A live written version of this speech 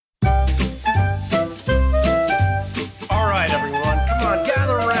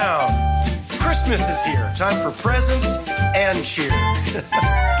Christmas is here. Time for presents and cheer.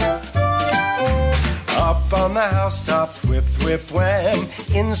 Up on the housetop, whip, whip, wham.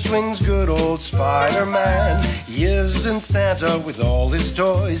 In swings good old Spider-Man. He isn't Santa with all his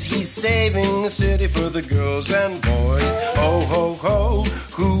toys. He's saving the city for the girls and boys. Ho, ho, ho,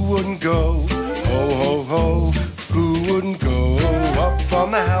 who wouldn't go? Ho, ho, ho, who wouldn't go? Up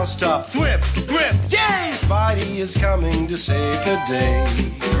on the housetop, whip, whip, yay! Spidey is coming to save the day.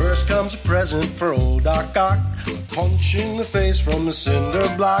 First comes a present for old Doc Ock. Punch in the face from the cinder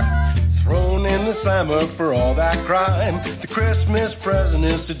block. Thrown in the slammer for all that crime. The Christmas present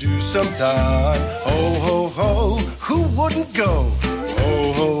is to do some time. Ho, ho, ho, who wouldn't go?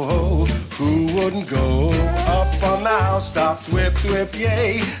 Ho, ho, ho, who wouldn't go? Up on the housetop, whip, whip,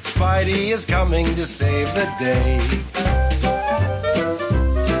 yay. Spidey is coming to save the day.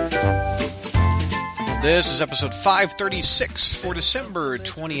 This is episode 536 for December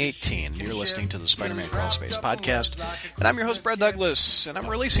 2018. You're listening to the Spider-Man Crawl Space podcast, and I'm your host, Brad Douglas, and I'm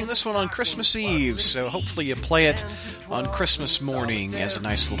releasing this one on Christmas Eve, so hopefully you play it on Christmas morning as a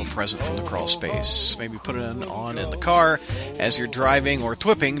nice little present from the Crawl Space. Maybe put it on in the car as you're driving or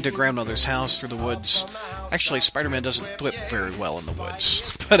thwipping to grandmother's house through the woods. Actually, Spider-Man doesn't thwip very well in the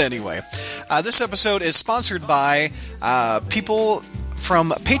woods. But anyway, this episode is sponsored by people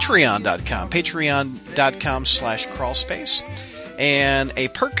from Patreon.com, patreon.com/crawlspace. And a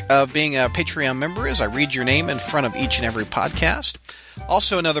perk of being a Patreon member is I read your name in front of each and every podcast.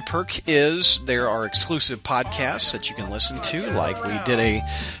 Also, another perk is there are exclusive podcasts that you can listen to, like we did a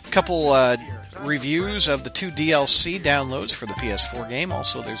couple reviews of the 2 DLC downloads for the PS4 game.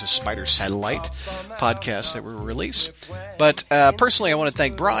 Also, there's a Spider Satellite podcast that we release. But personally, I want to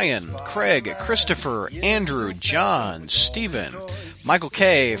thank Brian, Craig, Christopher, Andrew, John, Stephen, Michael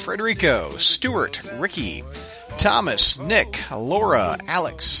K., Frederico, Stuart, Ricky, Thomas, Nick, Laura,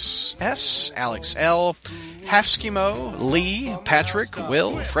 Alex S., Alex L., Halfskimo, Lee, Patrick,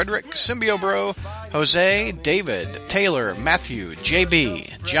 Will, Frederick, Symbiobro, Jose, David, Taylor, Matthew,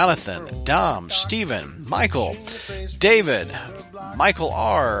 JB, Jonathan, Dom, Stephen, Michael, David, Michael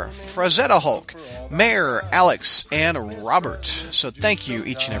R., Frazetta Hulk, Mayor, Alex, and Robert. So thank you,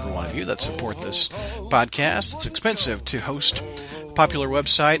 each and every one of you that support this podcast. It's expensive to host a popular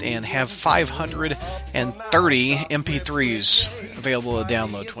website and have 530 MP3s available to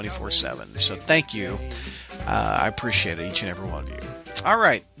download 24/7. So thank you. I appreciate it, each and every one of you. All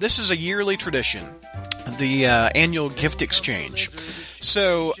right, this is a yearly tradition, the annual gift exchange.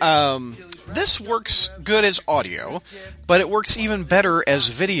 So this works good as audio, but it works even better as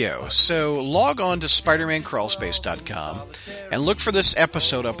video. So log on to SpidermanCrawlspace.com and look for this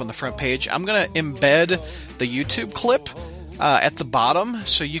episode up on the front page. I'm going to embed the YouTube clip at the bottom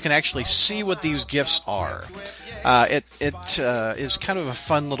so you can actually see what these gifts are. It is kind of a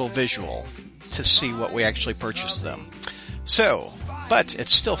fun little visual to see what we actually purchased them. So, but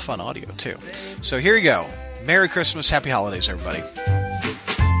it's still fun audio too. So here you go. Merry Christmas, Happy Holidays, everybody.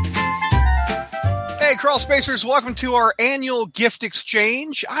 Hey, Crawl Spacers, welcome to our annual gift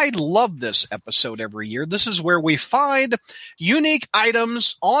exchange. I love this episode every year. This is where we find unique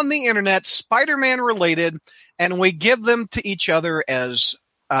items on the internet, Spider-Man related, and we give them to each other as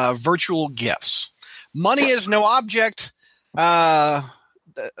virtual gifts. Money is no object.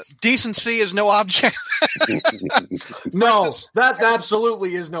 Decency is no object. No, that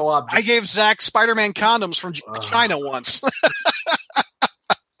absolutely is no object. I gave Zach Spider-Man condoms from China once.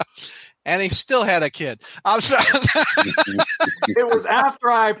 And he still had a kid. I'm sorry. It was after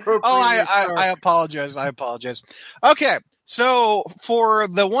I appropriated. I apologize. Okay, so for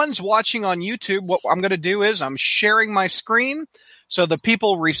the ones watching on YouTube, what I'm going to do is I'm sharing my screen, so the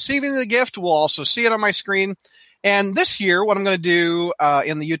people receiving the gift will also see it on my screen. And this year, what I'm going to do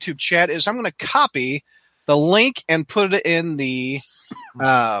in the YouTube chat is I'm going to copy the link and put it in the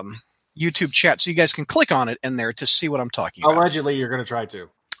YouTube chat so you guys can click on it in there to see what I'm talking about. Allegedly, you're going to try to.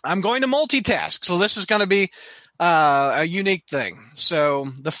 I'm going to multitask, so this is going to be a unique thing.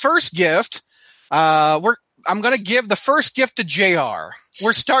 So the first gift, I'm going to give the first gift to JR.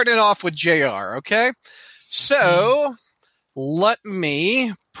 We're starting off with JR, okay? So let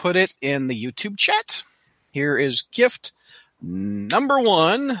me put it in the YouTube chat. Here is gift number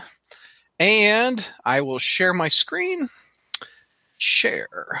 1, and I will share my screen.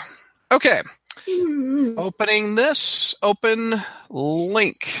 Share. Okay. Opening this. Open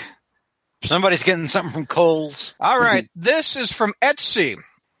link. Somebody's getting something from Kohl's. All right. This is from Etsy,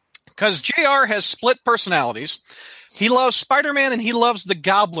 because JR has split personalities. He loves Spider-Man and he loves the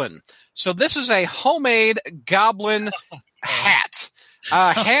Goblin. So this is a homemade Goblin hat.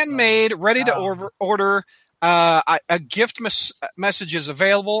 Handmade, ready to order A gift message is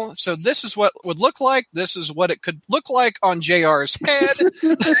available. So this is what it would look like. This is what it could look like on JR's head.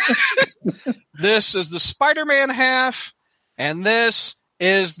 This is the Spider-Man half, and this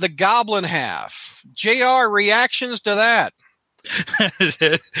is the Goblin half. JR, reactions to that?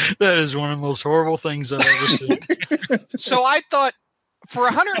 That is one of the most horrible things I've ever seen. So I thought, for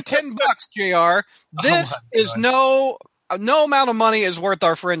 $110, JR, this is no amount of money is worth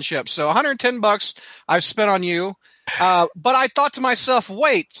our friendship. So $110 I've spent on you. But I thought to myself,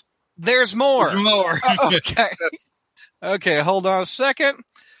 wait, there's more. There's more. Okay. Okay, hold on a second.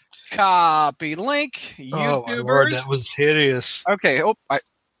 Copy link. YouTubers. Oh, my Lord, that was hideous. Okay.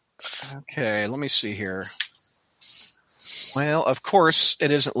 Okay, let me see here. Well, of course,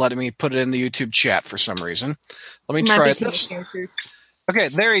 it isn't letting me put it in the YouTube chat for some reason. Let me try this. Okay,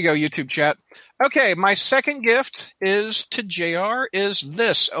 there you go, YouTube chat. Okay, my second gift is to JR is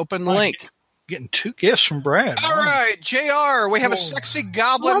this open link. Getting 2 gifts from Brad. All right, JR, we have a sexy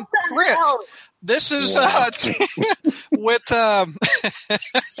goblin print. Hell? This is with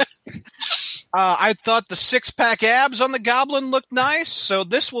I thought the 6-pack abs on the goblin looked nice, so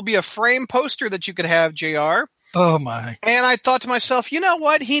this will be a frame poster that you could have, JR. Oh my! And I thought to myself, you know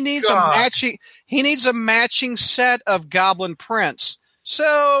what? He needs a matching set of goblin prints.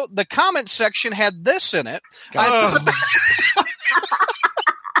 So the comment section had this in it. Oh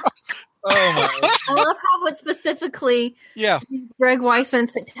my! I love how it's specifically Greg Weisman's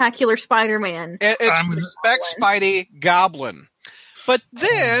Spectacular Spider-Man. It's the Spec Spidey Goblin. But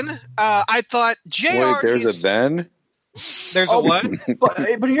then I thought, JR. Wait, there's a then? There's a what?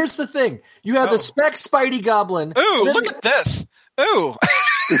 But here's the thing: you have the Spec Spidey Goblin. Ooh, look at this! Ooh,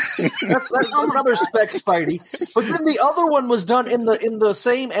 that's another Spec Spidey. But then the other one was done in the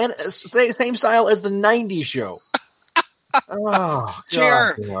same style as the '90s show. Oh,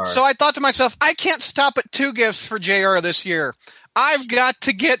 JR. So I thought to myself, I can't stop at 2 gifts for JR this year. I've got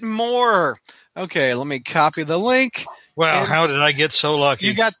to get more. Okay, let me copy the link. Wow, how did I get so lucky?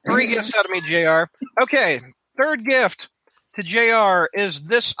 You got 3 gifts out of me, JR. Okay, third gift to JR is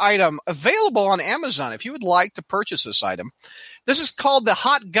this item available on Amazon if you would like to purchase this item. This is called the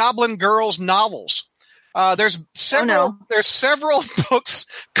Hot Goblin Girls novels. There's several books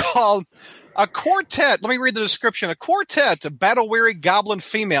called A Quartet. Let me read the description. A quartet of battle-weary goblin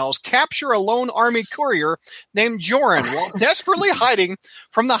females capture a lone army courier named Joran while desperately hiding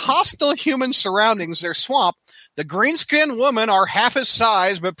from the hostile human surroundings their swamp. The green-skinned women are half his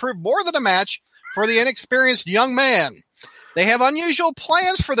size but prove more than a match for the inexperienced young man. They have unusual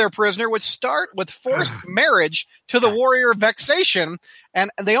plans for their prisoner, which start with forced marriage to the warrior Vexation, and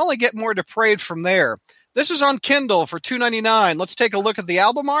they only get more depraved from there. This is on Kindle for $2.99. Let's take a look at the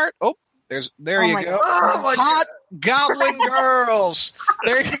album art. Oh, there you go. Oh, Hot Goblin Girls.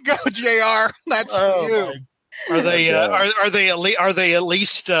 There you go, JR. That's for you. Are they at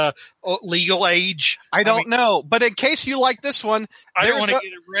least legal age? I don't know, but in case you like this one, I don't want to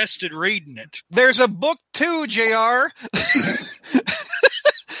get arrested reading it. There's a book too, JR.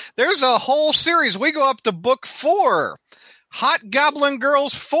 There's a whole series. We go up to book 4, Hot Goblin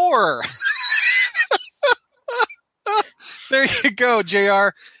Girls 4. There you go,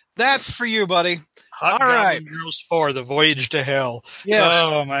 JR. That's for you, buddy. Hot Goblin Girls 4, The Voyage to Hell. Yes.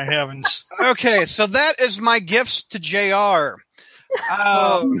 Oh, my heavens. Okay, so that is my gifts to JR.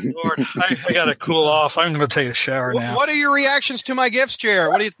 Oh, Lord. I got to cool off. I'm going to take a shower now. What are your reactions to my gifts, JR?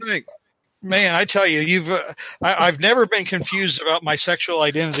 What do you think? Man, I tell you, I've never been confused about my sexual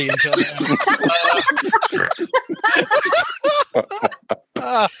identity until now.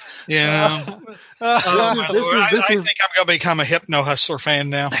 I think I'm going to become a Hypno Hustler fan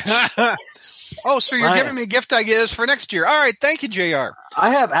now. Oh, so you're giving me gift ideas for next year. All right. Thank you, JR. I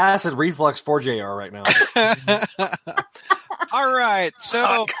have acid reflux for JR right now. All right. So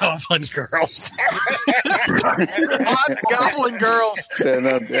Hot Goblin Girls. Hot Goblin Girls.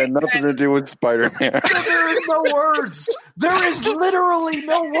 And nothing to do with Spider-Man. There is no words. There is literally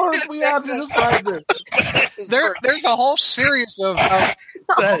no words we have to describe this. There's a whole series of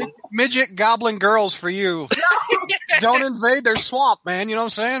midget goblin girls for you. Don't invade their swamp, man. You know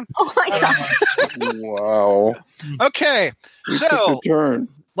what I'm saying? Oh my god! Wow. Okay, so turn.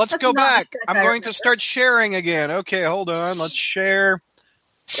 Let's go back. I'm going to start sharing again. Okay, hold on. Let's share.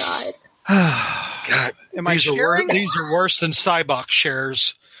 God. God. Am I sharing? These are worse than Cybox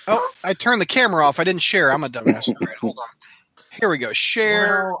shares. Oh, I turned the camera off. I didn't share. I'm a dumbass. All right, hold on. Here we go.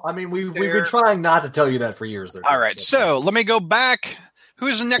 Share. Well, I mean, we've been trying not to tell you that for years. All right, so let me go back.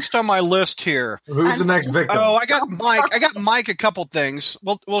 Who's next on my list here? Who's the next victim? Oh, I got Mike. I got Mike a couple things.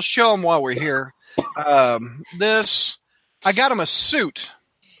 We'll show him while we're here. I got him a suit.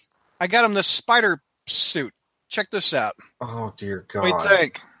 I got him this spider suit. Check this out. Oh dear God! What do you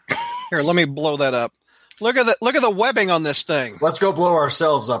think? Here, let me blow that up. Look at the webbing on this thing. Let's go blow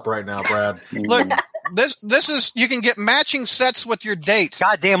ourselves up right now, Brad. Look, this is, you can get matching sets with your date.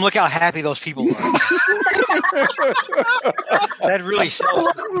 God damn, look how happy those people are. That really sells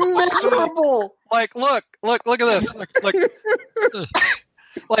it. Miserable. Like, look at this. Look.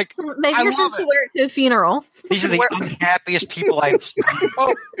 Like, Maybe I you're love supposed to it. wear it to a funeral. These are the unhappiest people I've seen.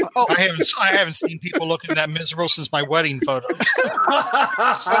 Oh, I haven't seen people looking that miserable since my wedding photo.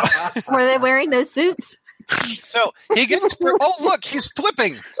 Were they wearing those suits? so he gets. Oh, look, he's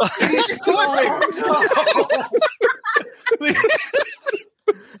flipping. He's flipping.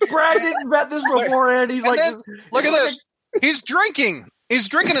 Brad didn't bet this beforehand. He's And like, then, look at this. He's drinking. He's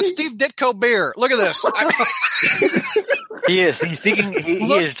drinking a Steve Ditko beer. Look at this. He is. He's thinking.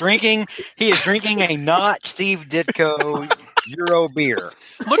 He is drinking. He is drinking a not Steve Ditko Euro beer.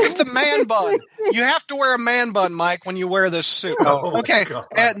 Look at the man bun. You have to wear a man bun, Mike, when you wear this suit. Oh, Okay, God.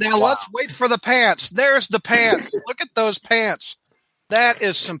 and now let's wait for the pants. There's the pants. Look at those pants. That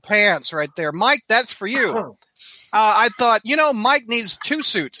is some pants right there. Mike, that's for you. I thought, Mike needs 2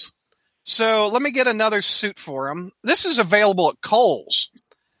 suits. So let me get another suit for him. This is available at Kohl's.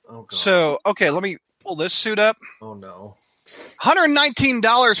 oh God. So, okay, let me pull this suit up. Oh no.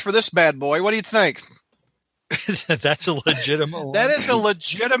 $119 for this bad boy. What do you think? That's a legitimate one. That is a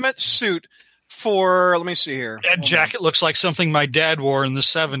legitimate suit for, let me see here. That jacket looks like something my dad wore in the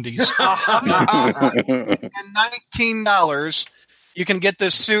 70s. And $19. You can get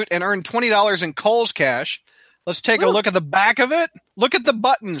this suit and earn $20 in Kohl's cash. Let's take a look at the back of it. Look at the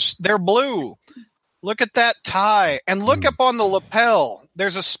buttons. They're blue. Look at that tie. And look up on the lapel.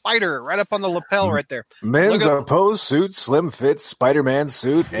 There's a spider right up on the lapel right there. Men's Look at- pose suit, slim fit, Spider-Man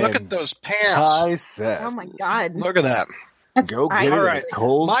suit, Look and at those pants. tie set. Oh my God! Look at that. That's Go nice. get it All at right.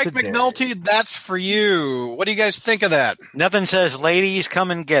 Kohl's Mike today. McNulty, that's for you. What do you guys think of that? Nothing says ladies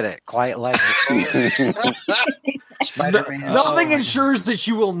come and get it quite like Spider-Man. Nothing ensures that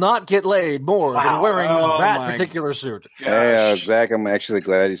you will not get laid more than wearing Oh, that my particular suit. Hey, Zach, I'm actually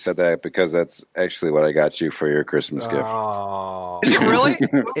glad you said that because that's actually what I got you for your Christmas gift. Oh. Is it really?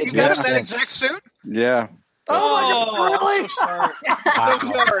 You It got makes him that sense. exact suit? Yeah. Oh, my God, really? I'm so sorry. I'm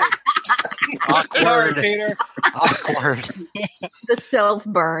sorry. Sorry, Awkward. Peter. Awkward. The self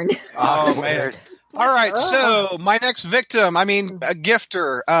burn. Oh, man. All right, so my next victim, a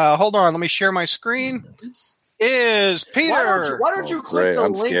gifter, hold on, let me share my screen, is Peter. Why don't you click Great. the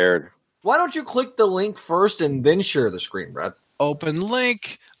I'm link? scared. Why don't you click the link first and then share the screen, Brad? Open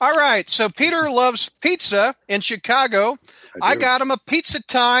link. All right, so Peter loves pizza in Chicago. I got him a Pizza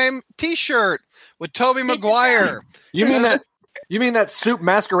Time t-shirt with Tobey Maguire. You mean that soup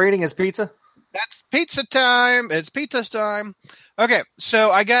masquerading as pizza? That's pizza time. It's pizza time. Okay,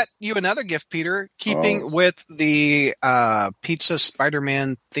 so I got you another gift, Peter, keeping with the pizza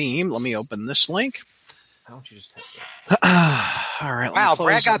Spider-Man theme. Let me open this link. How don't you just take that? All right. let me Wow, close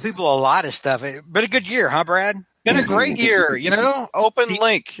Brad it. got people a lot of stuff. Been a good year, huh, Brad? Been a great year, Open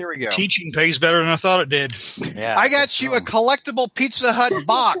link. Here we go. Teaching pays better than I thought it did. Yeah. I got you a collectible Pizza Hut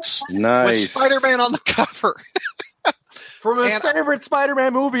box with Nice. Spider-Man on the cover. From his And- favorite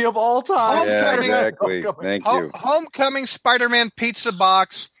Spider-Man movie of all time. Yeah, Homecoming. exactly. Thank you. Homecoming Spider-Man pizza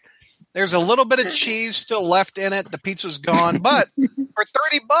box. There's a little bit of cheese still left in it. The pizza's gone, but for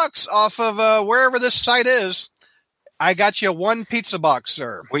 $30 off of wherever this site is, I got you one pizza box,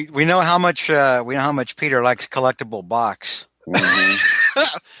 sir. We know how much Peter likes collectible box. Mhm.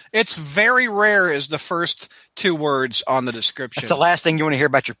 It's very rare is the first 2 words on the description. That's the last thing you want to hear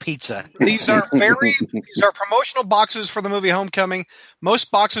about your pizza. These are promotional boxes for the movie Homecoming.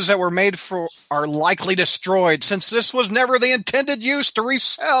 Most boxes that were made for are likely destroyed since this was never the intended use to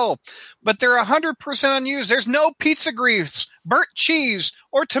resell. But they're 100% unused. There's no pizza grease, burnt cheese,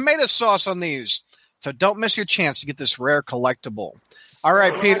 or tomato sauce on these. So don't miss your chance to get this rare collectible. All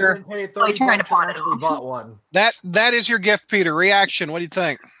right, Peter. Oh, you're trying to pawn it off. Bought one. That is your gift, Peter. Reaction. What do you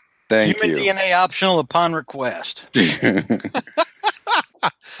think? Thank Human you. DNA optional upon request.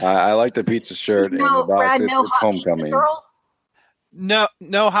 I like the pizza shirt and the No, box. Brad, no It's hot pizza homecoming. girls.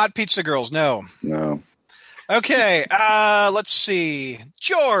 No hot pizza girls. No. No. Okay. Let's see.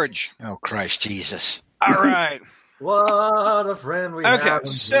 George. Oh, Christ Jesus. All right. What a friend we have. Okay.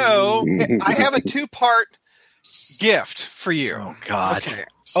 So I have a 2-part gift for you. Oh, God. Okay.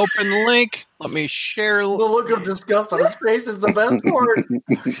 Open link. Let me share. The look of disgust on his face is the best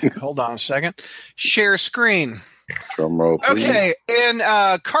part. Hold on a second. Share screen. Drum roll, please. Okay. In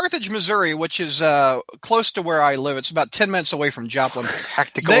Carthage, Missouri, which is close to where I live, it's about 10 minutes away from Joplin.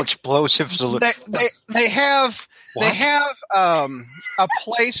 Tactical They- explosive solution. They have a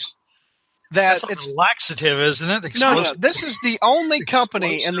place. that it's a laxative, isn't it? No. This is the only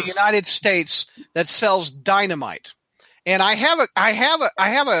company in the United States that sells dynamite, and I have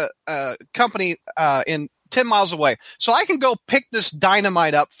a company in 10 miles away, so I can go pick this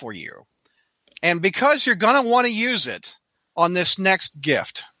dynamite up for you. And because you're going to want to use it on this next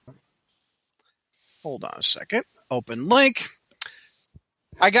gift, hold on a second. Open link.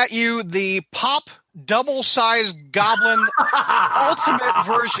 I got you the Pop double-sized Goblin ultimate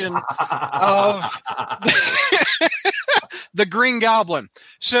version of the Green Goblin.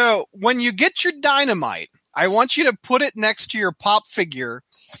 So when you get your dynamite, I want you to put it next to your Pop figure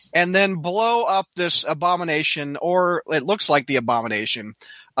and then blow up this abomination, or it looks like the abomination,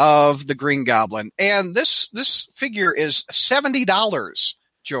 of the Green Goblin. And this figure is $70,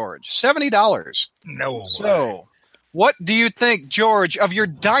 George. $70. No way. So what do you think, George, of your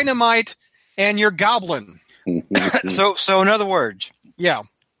dynamite and your goblin? So in other words, yeah,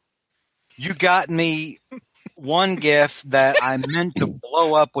 you got me one gift that I meant to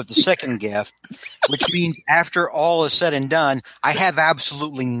blow up with the second gift, which means after all is said and done, I have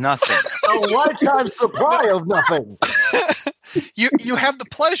absolutely nothing. A lifetime supply of nothing. You have the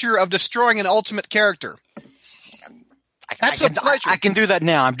pleasure of destroying an ultimate character. That's a pleasure. I can do that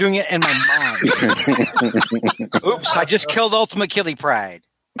now. I'm doing it in my mind. Oops! I just killed Ultimate Killy Pride.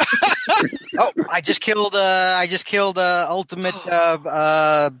 Oh, I just killed Ultimate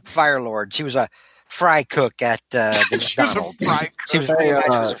Fire Lord. She was a fry cook at the McDonald's. She was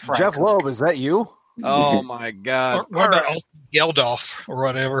a fry Jeff cook. Loeb, is that you? Oh my God! What about Geldof or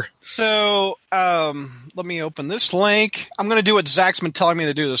whatever? So let me open this link. I'm going to do what Zach's been telling me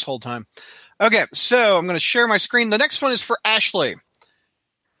to do this whole time. Okay, so I'm going to share my screen. The next one is for Ashley.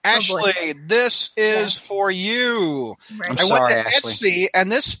 Ashley, this is for you. Right. I went to Ashley. Etsy,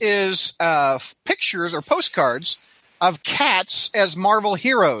 and this is pictures or postcards of cats as Marvel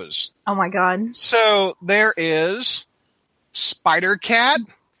heroes. Oh my God. So there is Spider Cat,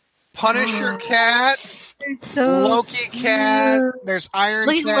 Punisher Cat, They're so Loki Cat, cute. there's Iron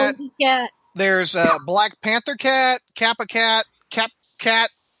Look at Cat, Loki Cat. there's Black Panther Cat, Kappa Cat, Cap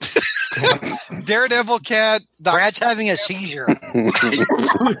Cat, Daredevil Cat, Brad's having a seizure.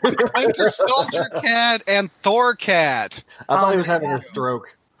 Winter Soldier Cat, and Thor Cat. I thought he was having a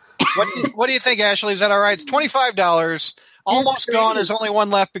stroke. What do you think, Ashley? Is that all right? It's $25. Almost great. gone. There's only one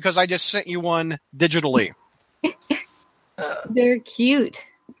left because I just sent you one digitally. They're cute.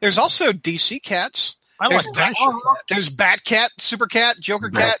 There's also DC cats. I like Punisher. There's Bat Cat, Super Cat, Joker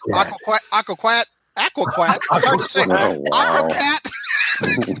Cat, Aquaquat. It's hard to say. Oh, wow.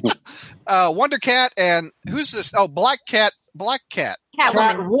 Aquacat, Wonder Cat, and who's this? Oh, Black Cat. Catwoman.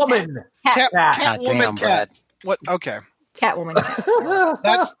 Catwoman Cat. What? Okay. Catwoman.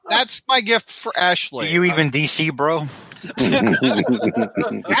 That's my gift for Ashley. Do you even DC, bro?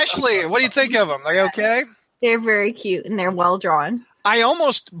 Ashley, what do you think of them? Are they okay? They're very cute and they're well drawn. I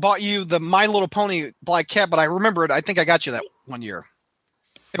almost bought you the My Little Pony Black Cat, but I remembered. I think I got you that one year.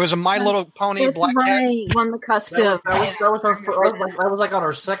 It was a My Little Pony That's Black right. Cat. Won the custom. That was like on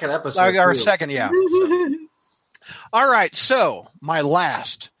our second episode. Our too. second, yeah. All right, so my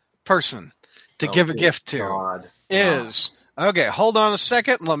last person to give a gift to God. is okay. Hold on a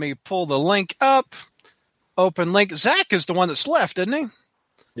second. Let me pull the link up. Open link. Zach is the one that's left, isn't he?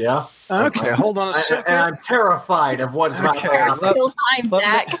 Yeah. Okay, hold on a second. And I'm terrified of what's about to happen. Still time,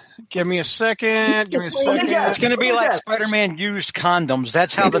 Zach. Give me a second. Give me a second. It's going to be like Spider-Man used condoms.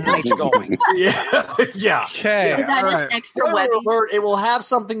 That's how the night's going. Yeah. Yeah. Okay. Is that all just right. extra Spoiler webbing? alert, it will have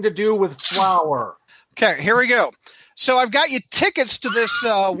something to do with flour. Okay, here we go. So I've got you tickets to this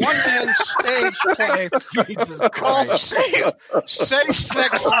one-man stage play Jesus called Christ. Safe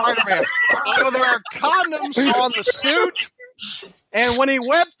Sex Spider-Man. So there are condoms on the suit, and when he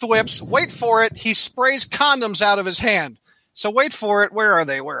web thwips, wait for it, he sprays condoms out of his hand. So wait for it. Where are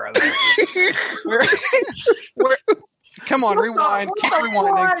they? Where? Come on, rewind. Keep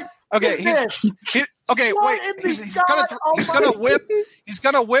rewinding. Okay, he's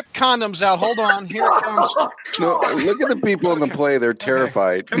gonna whip condoms out. Hold on, here it comes. No, look at the people in the play; they're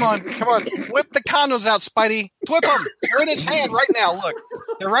terrified. Come on, whip the condoms out, Spidey. Whip them. They're in his hand right now. Look,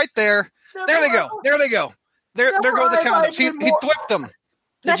 they're right there. There they go. There go the condoms. He whipped them.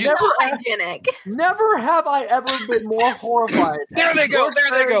 That's not hygienic. Never have I ever been more horrified. There they go.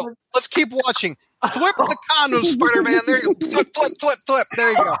 Let's keep watching. Whip the condoms, Spider-Man. There you go. Flip.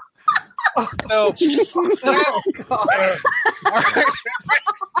 There you go. So,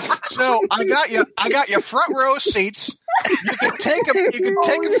 so I got you front row seats. You can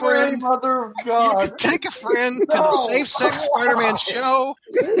take a friend. Mother of God. You can take a friend to the Safe Sex Spider-Man show.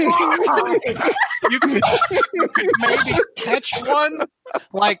 You could maybe catch one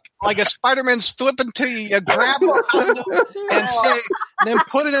like a Spider-Man's flipping to you. You grab a condom and then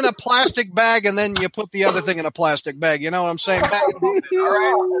put it in a plastic bag, and then you put the other thing in a plastic bag. You know what I'm saying? All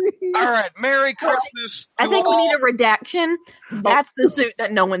right. Merry Christmas. I think we need a redaction. That's the suit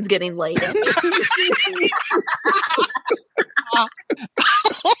that no one's getting laid in.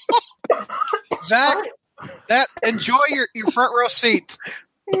 Zach, enjoy your front row seat.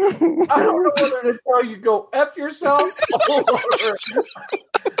 I don't know whether to tell you go F yourself or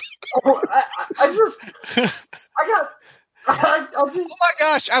oh my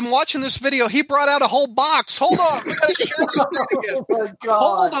gosh, I'm watching this video. He brought out a whole box. Hold on. We gotta share this thing again. Oh my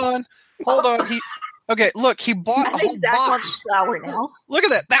God. Hold on. Look, he bought a whole box. Flour now. Look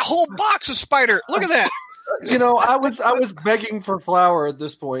at that. That whole box of Spider. Look at that. You know, I was begging for flour at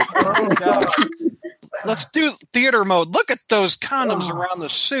this point. Oh God. Let's do theater mode. Look at those condoms around the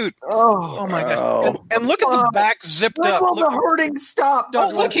suit. Oh my God. And look at the back zipped up. Will the hurting stop,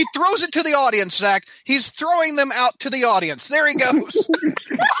 Douglas? Oh, look, he throws it to the audience, Zach. He's throwing them out to the audience. There he goes.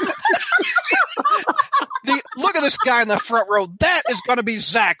 Look at this guy in the front row. That is going to be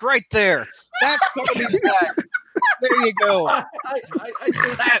Zach right there. That's going to be Zach. There you go.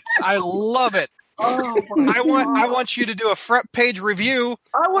 I love it. Oh, I want you to do a front page review.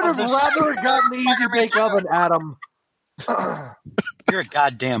 I would have rather gotten the Easy Bake Oven, Adam. You're a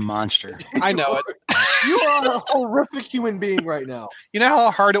goddamn monster. I know it. You are a horrific human being right now. You know how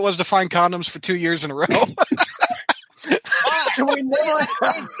hard it was to find condoms for 2 years in a row? You're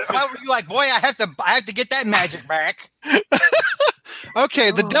like, boy, I have to get that magic back. Okay,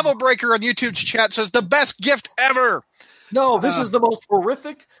 the Devil Breaker on YouTube's chat says the best gift ever. No, this is the most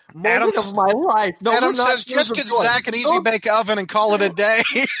horrific moment of my life. No, Adam says just get Zach an Easy Bake Oven and call it a day.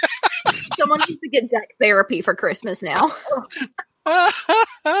 Someone needs to get Zach therapy for Christmas now. I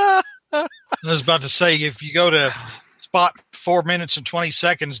was about to say, if you go to spot 4 minutes and 20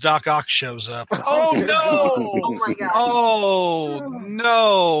 seconds, Doc Ock shows up. Oh no! Oh my God! Oh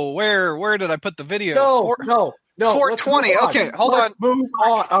no! Where did I put the video? No. 420. Okay, hold on. Move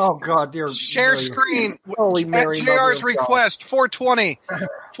on. Oh God, dear. Share screen. Holy Mary. At JR's request. 420.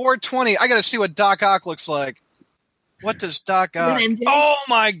 420. I got to see what Doc Ock looks like. What does Doc Ock? Oh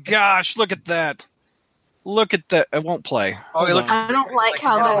my gosh! Look at that. Look at that. It won't play. I don't like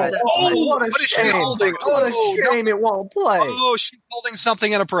how that. What a shame! What a shame! It won't play. Oh, she's holding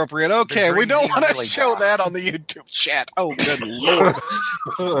something inappropriate. Okay, we don't want to show that on the YouTube chat. Oh, good Lord.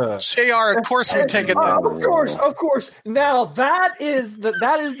 JR, of course we take it. Of course. Now that is the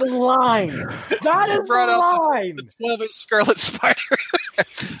line. That is the line. The 12-inch Scarlet Spider.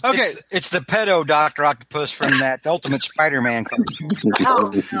 Okay, it's the pedo Dr. Octopus from that Ultimate Spider-Man cartoon.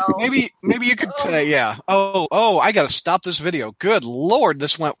 Oh, no. Maybe you could say, yeah. Oh, I got to stop this video. Good Lord,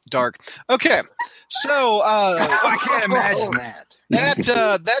 this went dark. Okay, so I can't imagine that.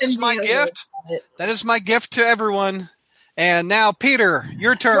 That is my gift. That is my gift to everyone. And now, Peter,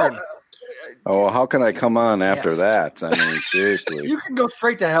 your turn. Oh, how can I come on after that? I mean, seriously. You can go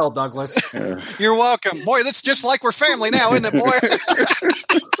straight to hell, Douglas. You're welcome. Boy, that's just like we're family now, isn't it, boy?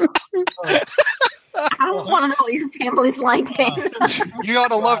 I don't want to know what your family's like, Dan. You ought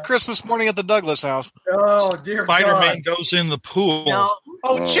to love Christmas morning at the Douglas house. Oh, dear Spider-Man God. goes in the pool. No.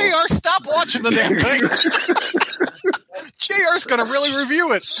 Oh, JR, stop watching the damn thing. JR's going to really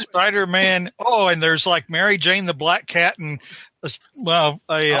review it. Spider-Man. Oh, and there's like Mary Jane the Black Cat and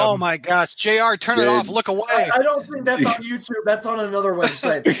oh my gosh, JR, turn it off. Look away. I don't think that's on YouTube. That's on another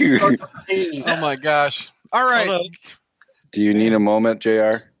website. Oh my gosh. All right. Hello. Do you need a moment,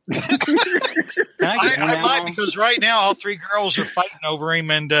 JR? I might, because right now all three girls are fighting over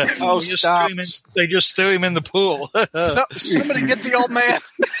him, and they just threw him in the pool. Somebody get the old man.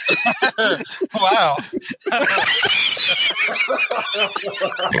 Wow.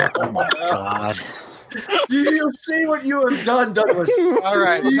 Oh my God. Do you see what you have done, Douglas? All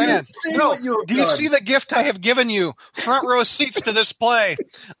right, man. Do you see the gift I have given you? Front row seats to this play.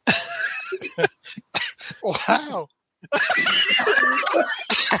 Wow.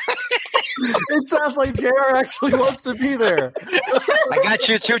 It sounds like JR actually wants to be there. I got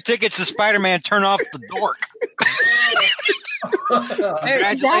you 2 tickets to Spider-Man. Turn off the dork.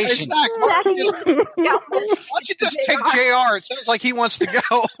 Congratulations. Why don't you just take JR? It sounds like he wants to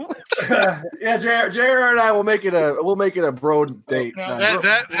go. Yeah, JR and I will make it a bro date.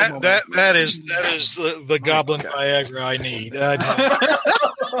 That is the Goblin Viagra I need.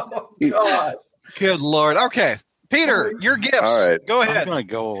 Oh, God. Good Lord. Okay. Peter, your gifts. All right. Go ahead. I'm going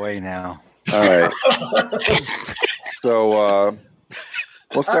to go away now. All right. So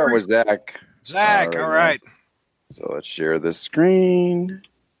we'll start with Zach. Zach, all right. So let's share this screen.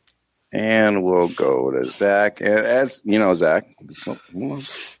 And we'll go to Zach. And as you know, Zach, this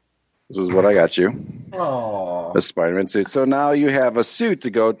is what I got you. Oh, The Spider-Man suit. So now you have a suit to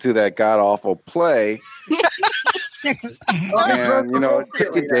go to that god-awful play. And,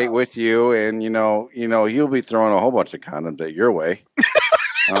 take a date with you, and, he'll be throwing a whole bunch of condoms at your way.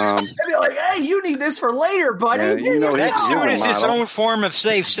 I'd be like, hey, you need this for later, buddy. That suit is its own form of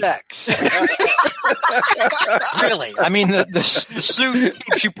safe sex. Really. I mean, the suit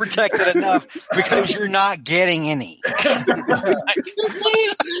keeps you protected enough because you're not getting any.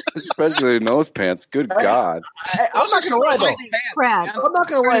 Especially in those pants. Good God. I'm not going to lie, though. I'm not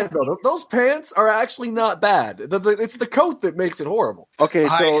going to lie, though. Those pants are actually not bad. It's the coat that makes it horrible. Okay,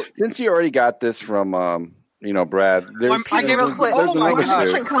 so since you already got this from... Brad. I give real quick. Oh my gosh,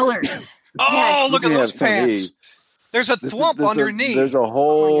 different colors. Oh, look at those pants. There's a thwomp on your knee. There's a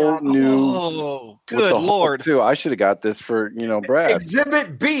whole new. Oh, good Lord! Too. I should have got this for Brad.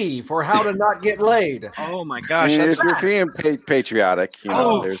 Exhibit B for how to not get laid. Oh my gosh! If you're feeling patriotic,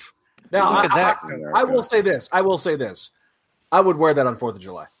 there's. Now look at that. I will say this. I would wear that on 4th of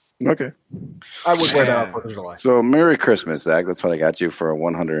July. Okay. I would wear that on 4th of July. So Merry Christmas, Zach. That's what I got you for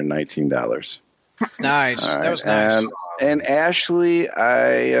 $119. Nice. Right. That was nice. And Ashley,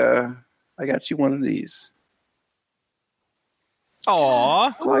 I got you one of these.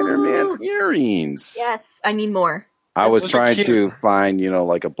 Aw. Spider-Man earrings. Yes, I need more. I was trying to find,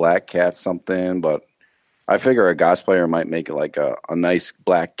 like a black cat something, but I figure a cosplayer might make it like a nice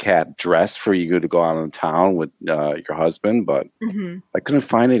black cat dress for you to go out in town with your husband, but I couldn't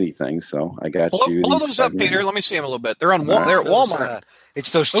find anything, so I got you. Blow those up, Peter. Let me see them a little bit. They're on. They're at Walmart.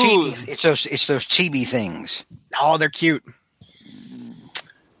 It's those chibi. It's those chibi things. Oh, they're cute.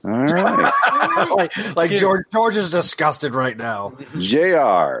 All right. like George is disgusted right now.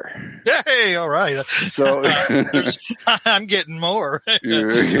 JR. Hey, all right. So I'm getting more.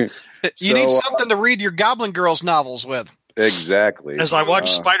 You need something to read your Goblin Girls novels with. Exactly. As I watch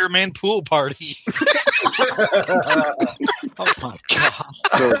Spider-Man Pool Party. Oh my God.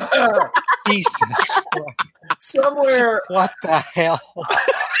 Somewhere. What the hell?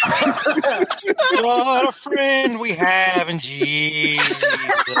 What a friend we have in Jesus.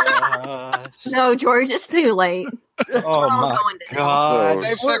 No, George, it's too late. Oh my God.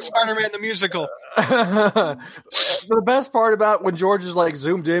 They've said Spider-Man the musical. The best part about when George is like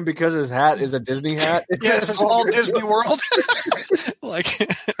zoomed in because his hat is a Disney hat. It's all Disney World.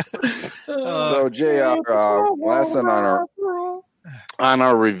 So JR, last time on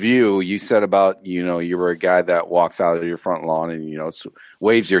our review, you said about you were a guy that walks out of your front lawn and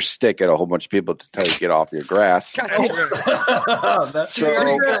waves your stick at a whole bunch of people to tell you to get off your grass. That's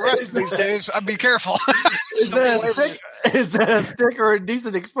arrested these days. I'd be careful. Is that a stick or a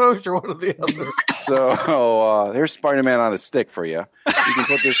decent exposure? One or the other. So here's Spider-Man on a stick for you. You can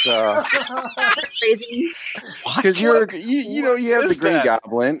put this Crazy. because you have the Green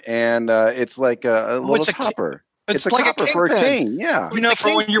Goblin, and it's like a little topper. It's like a copper for a cane, yeah.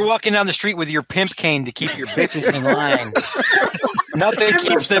 For when you're walking down the street with your pimp cane to keep your bitches in line. Nothing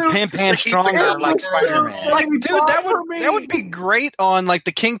keeps the pimp hand stronger like Spider-Man. Like, dude, that would be great on like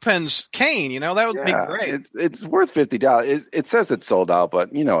the Kingpin's cane. That would be great. It's worth $50. It says it's sold out,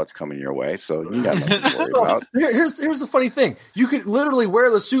 but it's coming your way, so you got nothing to worry about. Here's the funny thing: you could literally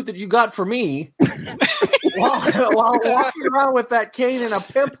wear the suit that you got for me while walking around with that cane and a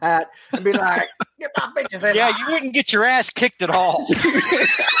pimp hat and be like, "Get my bitches in." Yeah, you wouldn't get your ass kicked at all.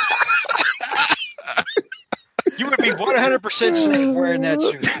 You would be 100% safe wearing that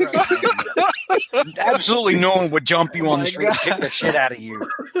suit. Absolutely no one would jump you on the street and kick the shit out of you.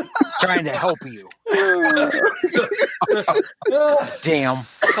 Trying to help you. Damn.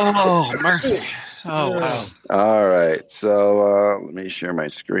 Oh, mercy. Oh, wow. All right. So let me share my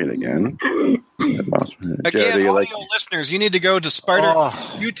screen again. Again, audio listeners, you need to go to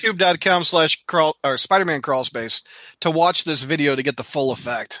youtube.com/Spider-Man Crawlspace to watch this video to get the full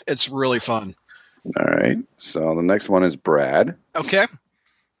effect. It's really fun. All right. So the next one is Brad. Okay.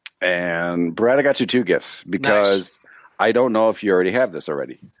 And Brad, I got you 2 gifts because I don't know if you already have this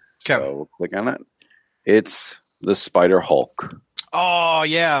already. Okay. So we'll click on it. It's the Spider Hulk. Oh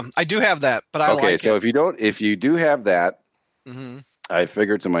yeah, I do have that, but I like it. Okay, so if you do have that, I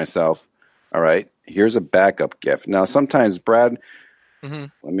figured to myself, all right, here's a backup gift. Now, sometimes, Brad, let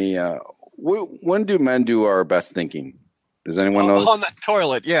me. When do men do our best thinking? Does anyone know? On the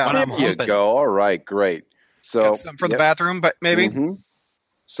toilet, yeah. There you go. All right, great. So got some for the bathroom, but maybe.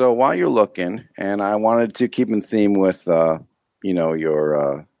 So while you're looking, and I wanted to keep in theme with,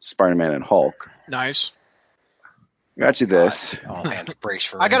 your Spider-Man and Hulk. Nice. Got you this. Oh man, brace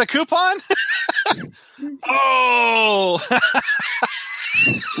for I got a coupon. Oh.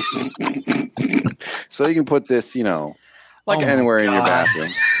 So you can put this, like anywhere in your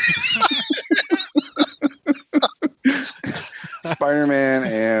bathroom. Spider-Man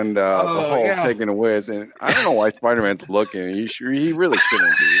and the Hulk taking a whiz, and I don't know why Spider-Man's looking. He really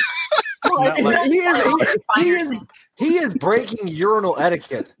shouldn't be. He is breaking urinal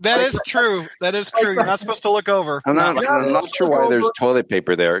etiquette. That is true. You're not supposed to look over. I'm not sure why there's toilet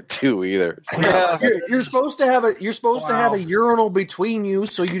paper there too either. Yeah, you're supposed to have a urinal between you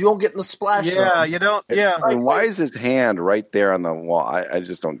so you don't get in the splash zone. Yeah, you don't. Yeah. And why is his hand right there on the wall? I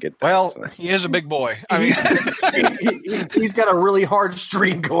just don't get that. Well, he is a big boy. I mean, he's got a really hard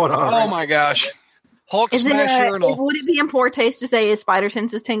stream going on. Oh my gosh. Hulk smash urinal. Would it be in poor taste to say his spider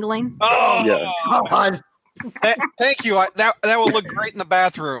sense is tingling? Oh yeah. Come on. Thank you. That will look great in the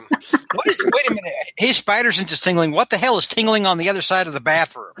bathroom. Wait a minute. His spider sense is tingling. What the hell is tingling on the other side of the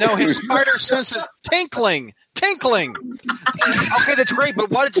bathroom? No, his spider sense is tinkling. Okay, that's great, but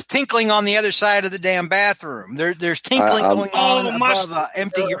what is tinkling on the other side of the damn bathroom? There's tinkling going on above the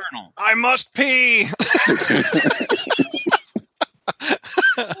empty urinal. I must pee.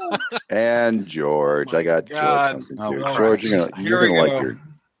 And George, I got George something too. George, you're gonna like your.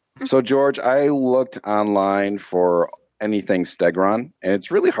 So, George, I looked online for anything Stegron, and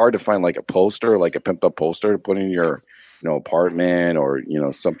it's really hard to find like a poster, like a pimped up poster to put in your, apartment or,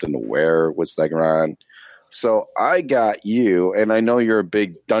 something to wear with Stegron. So I got you, and I know you're a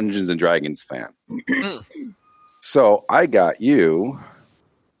big Dungeons and Dragons fan. So I got you,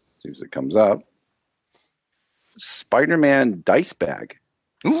 as soon as it comes up, Spider-Man dice bag.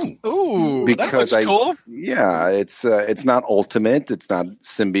 Ooh, because that looks cool. Yeah, it's not Ultimate, it's not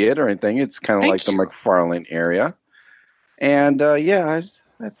Symbiote or anything. It's kind of like the McFarlane area. And I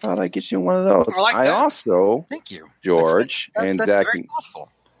thought I'd get you one of those. I also, thank you, George and Zach. Very thoughtful.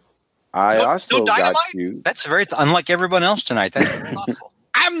 I also got you. That's very unlike everyone else tonight. That's very thoughtful.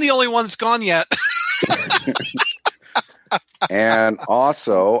 I'm the only one that's gone yet. And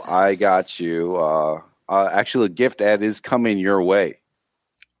also, I got you. Actually, a gift that is coming your way.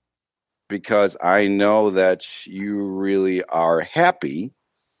 Because I know that you really are happy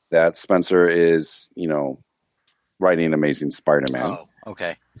that Spencer is, writing Amazing Spider-Man. Oh,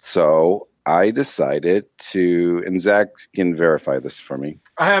 okay. So I decided to, and Zach can verify this for me.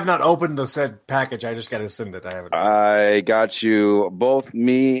 I have not opened the said package. I just got to send it. I got you both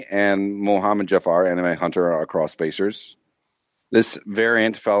me and Mohammed Jafar, Anime Hunter Across Spacers. This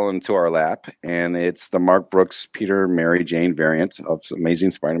variant fell into our lap, and it's the Mark Brooks, Peter, Mary Jane variant of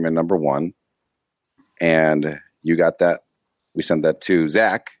Amazing Spider-Man #1. And you got that. We sent that to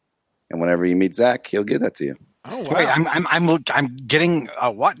Zach, and whenever you meet Zach, he'll give that to you. Oh wow! Wait, I'm getting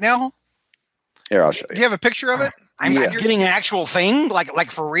what now? Here, I'll show you. Do you have a picture of it? I'm getting an actual thing,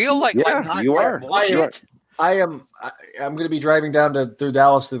 like for real, you are. I am. I'm going to be driving down through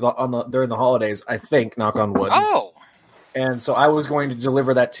Dallas during the holidays. I think, knock on wood. Oh. And so I was going to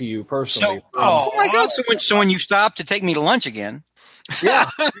deliver that to you personally. Oh my God! So when you stop to take me to lunch again,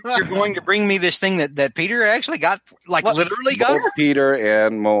 you're going to bring me this thing that Peter actually got, literally got both Peter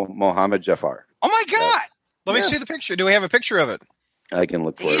and Mohammed Jafar. Oh my God! Let me see the picture. Do we have a picture of it? I can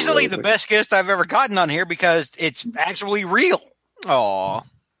look for easily it. The best gift I've ever gotten on here because it's actually real. Aw.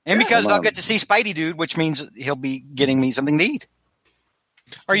 And because I'll get to see Spidey Dude, which means he'll be getting me something to eat.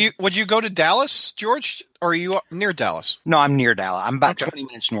 Would you go to Dallas, George, or are you near Dallas? No, I'm near Dallas. I'm about 20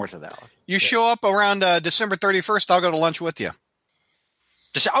 minutes north of Dallas. You show up around December 31st, I'll go to lunch with you.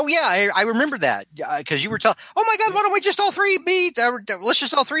 Oh, yeah, I remember that because you were telling, oh, my God, why don't we just all three let's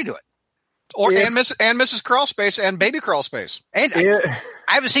just all three do it. And Mrs. Crawlspace and Baby Crawlspace. And I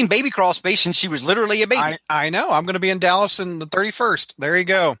haven't seen Baby Crawlspace since she was literally a baby. I know. I'm going to be in Dallas on the 31st. There you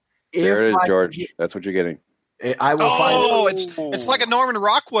go. There it is, George. That's what you're getting. I will find it. It's like a Norman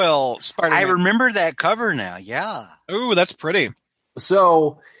Rockwell Spider-Man. I remember that cover now. Yeah. Ooh, that's pretty.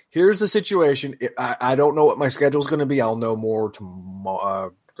 So here's the situation. I don't know what my schedule is going to be. I'll know more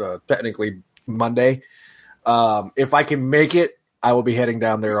tomorrow, technically Monday. If I can make it, I will be heading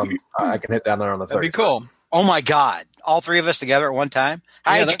down there I can head down there on the 31st. That'd be cool. Oh my God. All three of us together at one time.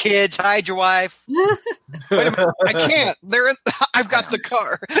 Hide your kids, hide your wife. Wait a minute. I can't. I've got the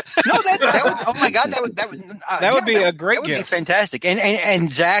car. No, that would, oh my God, that would be a great gift. That would be fantastic.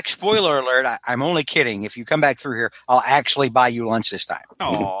 And Zach, spoiler alert, I'm only kidding. If you come back through here, I'll actually buy you lunch this time.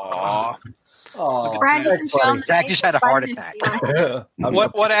 Aww. Oh, Brad, you can show them the Zach Safe just Sex had a heart Spider-Man attack. video.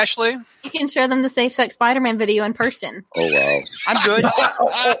 What, Ashley? You can show them the Safe Sex Spider-Man video in person. Oh wow. I'm good.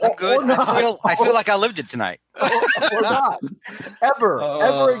 I'm good. I feel like I lived it tonight. or not.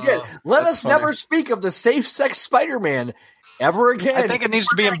 Ever again. Let us never speak of the Safe Sex Spider-Man ever again. I think it needs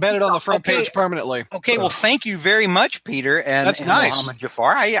to be embedded on the front page permanently. Okay, well, thank you very much, Peter. And That's nice. Muhammad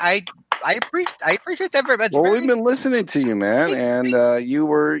Jafar. I appreciate that very much. Well, we've been listening to you, man, and you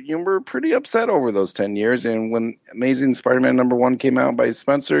were pretty upset over those 10 years. And when Amazing Spider-Man #1 came out by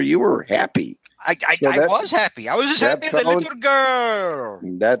Spencer, you were happy. I was happy. I was just happy as a little girl.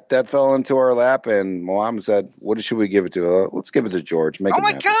 That fell into our lap, and Mohammed said, "What should we give it to? Let's give it to George." Make Oh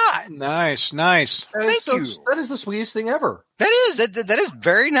my God! Nice. Thank you. That is the sweetest thing ever. That is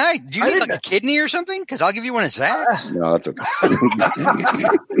very nice. Do you need like a kidney or something? Because I'll give you one of Zach's. No, that's okay.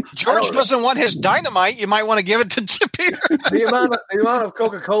 George doesn't want his dynamite. You might want to give it to Peter. the amount of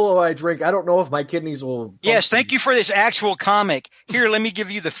Coca-Cola I drink, I don't know if my kidneys will. Yes, thank you for this actual comic. Here, let me give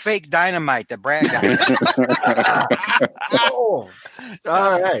you the fake dynamite that Brad got. Oh,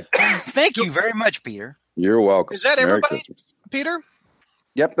 all right. Thank you very much, Peter. You're welcome. Is that Merry everybody, Christmas. Peter?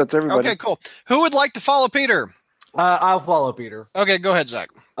 Yep, that's everybody. Okay, cool. Who would like to follow Peter? I'll follow Peter. Okay, go ahead, Zach.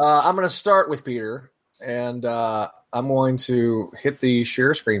 I'm going to start with Peter, and I'm going to hit the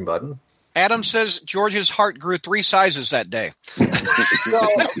share screen button. Adam says George's heart grew 3 sizes that day.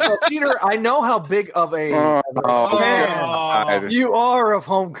 So, Peter, I know how big of a fan you are of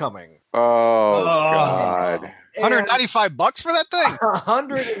Homecoming. Oh, God. $195 for that thing?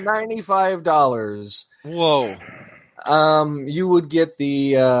 $195. Whoa. You would get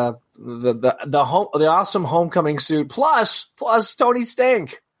the awesome Homecoming suit plus Tony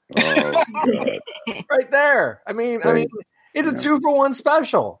Stank. Oh, God. Right there. I mean, it's a 2-for-1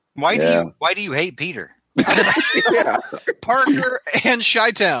 special. Why do you hate Peter? Yeah. Parker and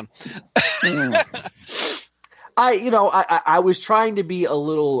Chi-Town. I was trying to be a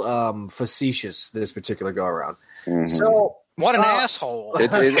little facetious this particular go around. Mm-hmm. So what an asshole!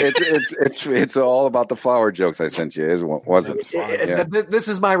 It's all about the flower jokes I sent you, wasn't it? Yeah. This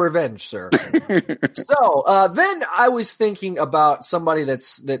is my revenge, sir. So then I was thinking about somebody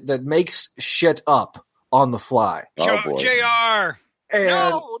that makes shit up on the fly. Oh, JR. And,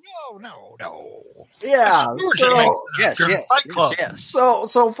 No. Yeah. So, Yes.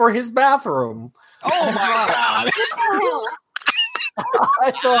 So for his bathroom. Oh, my God.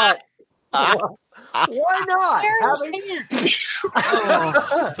 I thought, why not?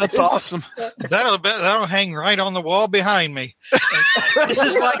 That's awesome. That'll hang right on the wall behind me.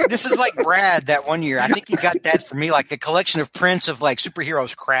 This is like Brad that one year. I think he got that for me, like a collection of prints of like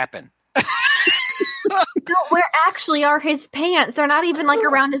superheroes crapping. No, where actually are his pants? They're not even like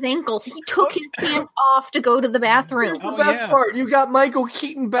around his ankles. He took his pants off to go to the bathroom. Here's the best part. You got Michael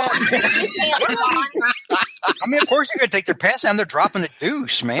Keaton back. I mean, of course you're going to take their pants down. They're dropping a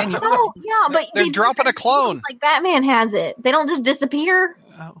deuce, man. Oh, yeah, but they're dropping a clone. Like Batman has it. They don't just disappear.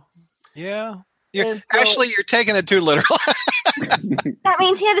 Oh, yeah. Ashley, you're taking it too literal. That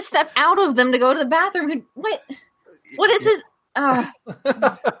means he had to step out of them to go to the bathroom. What is his...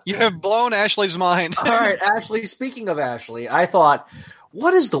 You have blown Ashley's mind. All right, Ashley, speaking of Ashley, I thought,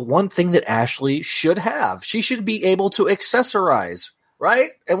 what is the one thing that Ashley should have? She should be able to accessorize,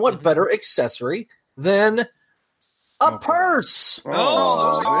 right? And what better accessory than a purse?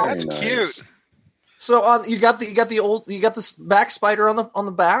 Oh, that's nice. cute. So you got the back spider on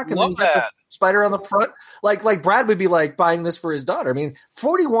the back, and then you got the spider on the front. Like Brad would be like buying this for his daughter. I mean,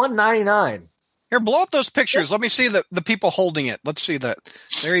 $41.99. Here, blow up those pictures. Let me see the people holding it. Let's see that.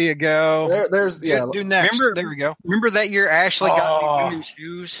 There you go. There's Do next. There we go. Remember that year Ashley got me women's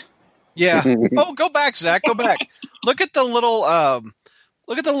shoes? Yeah. Oh, go back, Zach. Go back. Look at the little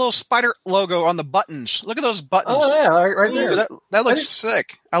spider logo on the buttons. Look at those buttons. Oh yeah, right there. That looks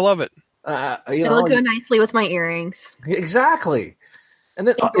sick. I love it. They look go nicely with my earrings. Exactly. And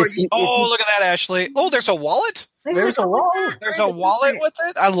then look at that, Ashley. Oh, there's a wallet. There's a wallet. There's a wallet with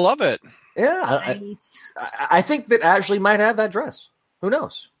it. I love it. Yeah, nice. I think that Ashley might have that dress. Who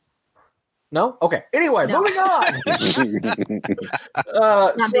knows? No? Okay. Anyway, moving on.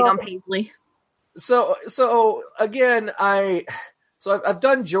 Not big on Paisley. So again, I've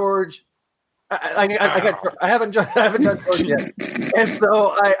done George. I haven't done George yet, and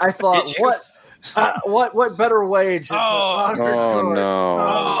so I thought, what better way to honor George?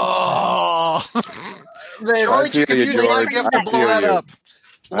 No! George, you can use the gift to blow that up.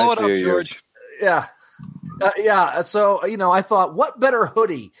 Blow it up, George. Yeah. So, I thought, what better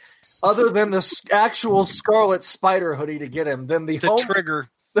hoodie other than the actual Scarlet Spider hoodie to get him than the trigger,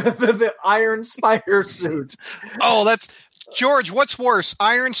 the Iron Spider suit? Oh, that's George, what's worse,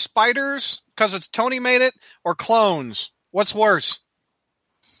 Iron Spiders because it's Tony made it, or clones? What's worse?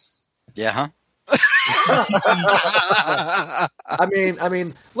 Yeah, huh? I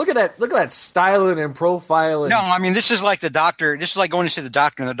mean, look at that styling and profiling. No, I mean, this is like the doctor. This is like going to see the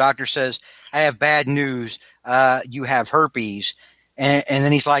doctor, and the doctor says, "I have bad news. You have herpes." And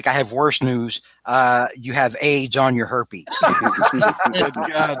then he's like, "I have worse news. You have AIDS on your herpes." Good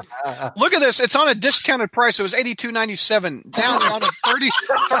God. Look at this. It's on a discounted price. It was $82.97, down to $34.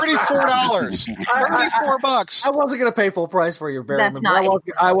 $34. I wasn't going to pay full price for your Barry. That's not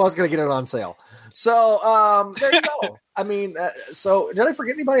I was going to get it on sale. So there you go. I mean, so did I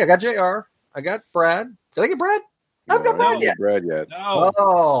forget anybody? I got JR. I got Brad. Did I get Brad? I've got Brad yet. Brad yet. No.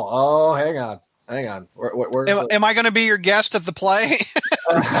 Oh, hang on. Where's Am I going to be your guest at the play?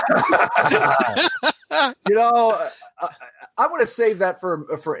 You know, I want to save that for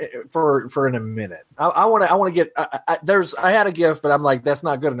in a minute. I want to get. I had a gift, but I'm like, that's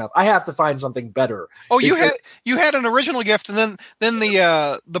not good enough. I have to find something better. Oh, you had an original gift, and then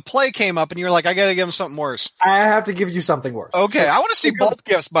the play came up, and you were like, I got to give him something worse. I have to give you something worse. Okay, I want to see both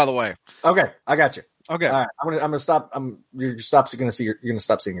gifts, by the way. Okay, I got you. Okay, all right. I'm gonna stop. You're gonna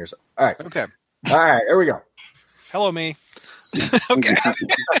stop seeing yourself. All right. Okay. All right. Here we go. Hello, me. Okay.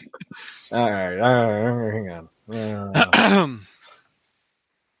 All right. Hang on.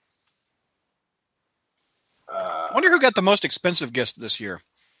 Wonder who got the most expensive gifts this year.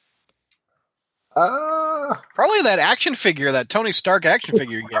 Probably that action figure, that Tony Stark action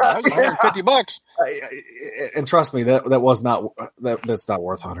figure you gave. That was $150. And trust me, that's not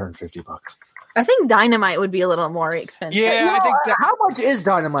worth $150. I think Dynamite would be a little more expensive. Yeah, I think. How much is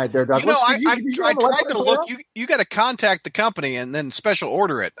Dynamite there, Doug? I tried to look. You got to contact the company and then special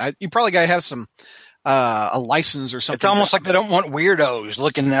order it. You probably got to have some a license or something. It's almost like they don't want weirdos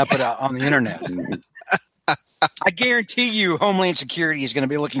looking up on the internet. I guarantee you, Homeland Security is going to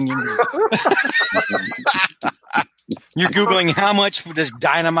be looking into you. You're Googling how much does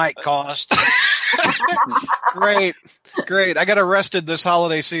Dynamite cost? Great. I got arrested this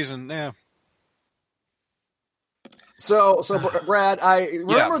holiday season. Yeah. So Brad, I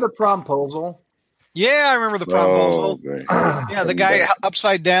remember the promposal. Yeah, I remember the promposal. Yeah, the guy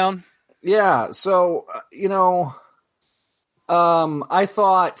upside down. Yeah. So I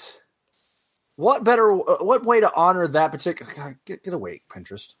thought, what way to honor that particular? God, get away,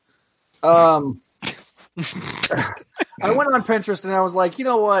 Pinterest. I went on Pinterest and I was like, you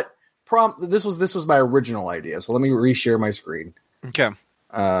know what? This was my original idea. So let me reshare my screen. Okay.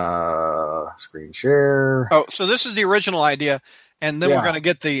 Screen share. Oh, so this is the original idea, and then we're going to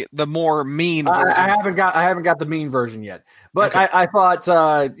get the more mean version. I haven't got the mean version yet, but okay. I thought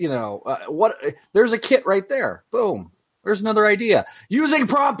what? There's a kit right there. Boom. There's another idea. Using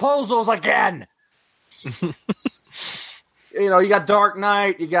promposals again. You got Dark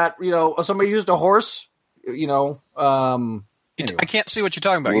Knight. You got somebody used a horse. Anyway. I can't see what you're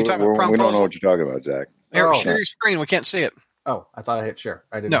talking about. You're talking about promposal. We don't know what you're talking about, Zach. Share your screen. We can't see it. Oh, I thought I hit share.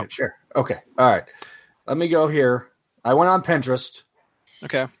 I didn't hit share. Okay. All right. Let me go here. I went on Pinterest.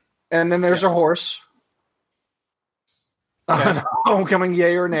 Okay. And then there's a horse. Okay. Homecoming,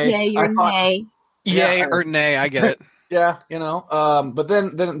 yay or nay? Yay or nay. Yay or nay. I get it. Yeah, but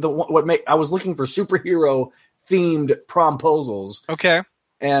then I was looking for superhero themed promposals. Okay.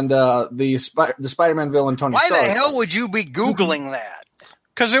 And the Spider-Man villain Tony Stark. Why the hell would you be Googling that?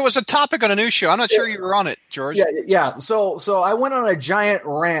 Because it was a topic on a news show. I'm not sure you were on it, George. Yeah. So I went on a giant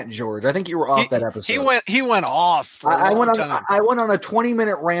rant, George. I think you were off that episode. He went off for a long time. I went on a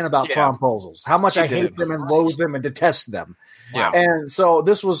 20-minute rant about promposals, how much I hate them and loathe them and detest them. Yeah. And so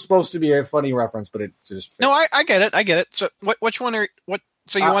this was supposed to be a funny reference, but it just failed. No, I get it. So which one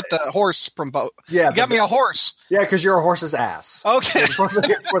so you want the horse from both? Yeah. You got me a horse. Yeah, because you're a horse's ass. Okay. For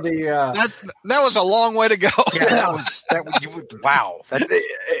the that was a long way to go. Yeah, wow. That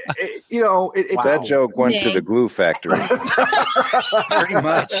joke went to the glue factory. Pretty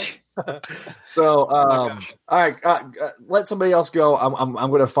much. So, all right, let somebody else go. I'm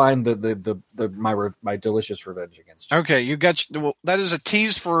going to find my delicious revenge against you. Okay, you got. Well, that is a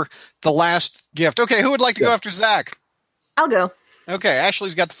tease for the last gift. Okay, who would like to go after Zach? I'll go. Okay,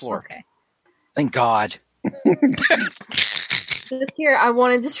 Ashley's got the floor. Okay. Thank God. This year, I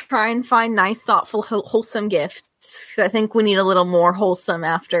wanted to try and find nice, thoughtful, wholesome gifts. I think we need a little more wholesome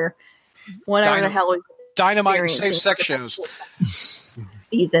after whatever the hell we Dynamite and safe sex shows.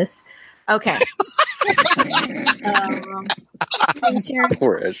 Jesus. Okay.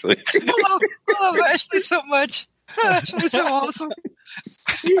 Poor Ashley. I love Ashley so much. Ashley's so awesome.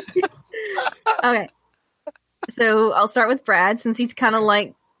 Okay. So I'll start with Brad, since he's kind of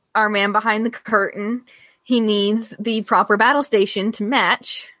like our man behind the curtain. he needs the proper battle station to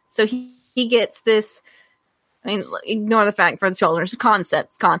match. So he gets this. I mean, ignore the fact for the children. It's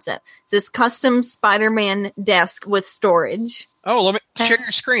concept. It's this custom Spider-Man desk with storage. Oh, let me share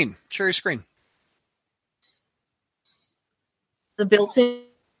your screen. Share your screen. The built-in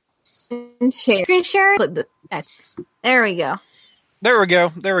share. Screen share. There we go. There we go.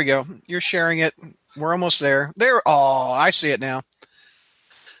 There we go. You're sharing it. We're almost there. There. Oh, I see it now.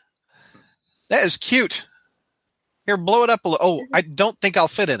 That is cute. Here, blow it up a little. Oh, I don't think I'll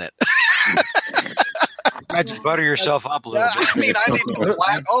fit in it. I just butter yourself up a little bit. I mean, I need to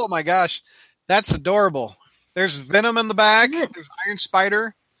black. Oh my gosh, that's adorable. There's Venom in the back. There's Iron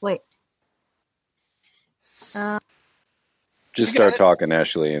Spider. Wait. Just start talking,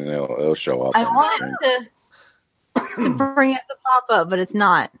 Ashley, and it'll show up. I wanted to bring up the pop-up, but it's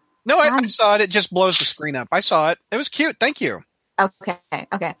not. No, I saw it. It just blows the screen up. I saw it. It was cute. Thank you.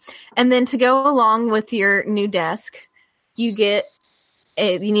 Okay. And then to go along with your new desk, you get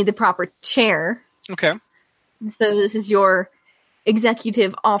you need the proper chair. Okay. So this is your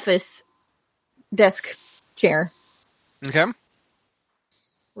executive office desk chair. Okay.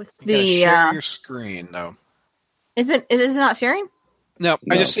 With You gotta share your screen though. Is it not sharing? No,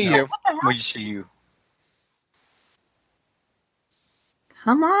 I just see you. We just see you.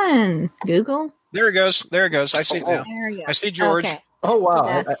 Come on, Google. There it goes. There it goes. I see it now. There we go. I see George. Okay. Oh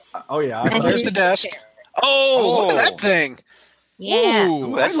wow! And There's the desk. Oh, look at that thing. Yeah.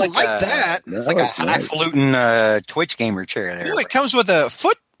 Ooh, That's I like like a- that. It's like a highfalutin Twitch gamer chair there. Ooh, it comes with a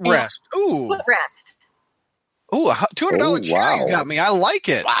footrest. Ooh. Footrest. Ooh, a $200 chair you got me. I like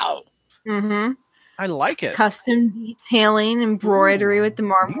it. Wow. Mm-hmm. I like it. Custom detailing, embroidery with the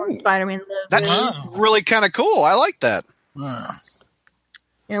Marvel and Spider-Man logo. That's really kind of cool. I like that.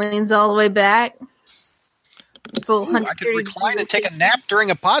 It leans all the way back. Full Ooh, I could recline and take a nap during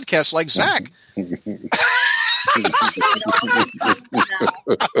a podcast like Zach.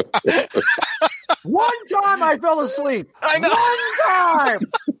 One time I fell asleep. I know. One time.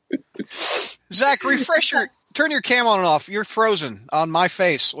 Zach, turn your cam on and off. You're frozen on my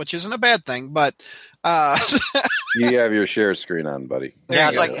face, which isn't a bad thing, but You have your share screen on, buddy.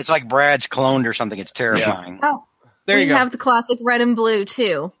 Yeah, it's like Brad's cloned or something. It's terrifying. Oh, there you we go. have the classic red and blue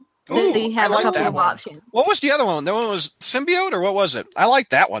too. So Ooh, you have I like a couple that of one. options. What was the other one? That one was Symbiote, or what was it? I like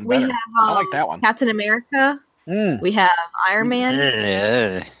that one We better. have I like that one. Captain America. We have Iron Man,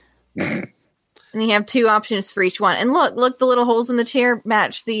 Yeah. and you have two options for each one. And look, the little holes in the chair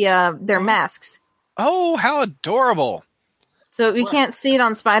match their masks. Oh, how adorable! So if you can't see it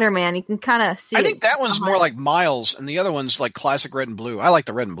on Spider-Man, you can kind of see. I it think that one's more like Miles, and the other one's like classic red and blue. I like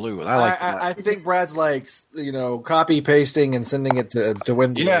the red and blue. I like. I think Brad's like copy pasting and sending it to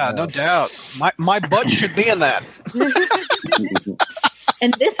Wendy. Yeah, no doubt. My butt should be in that.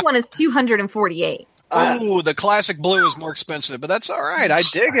 And this one is $248. Oh, the classic blue is more expensive, but that's all right. I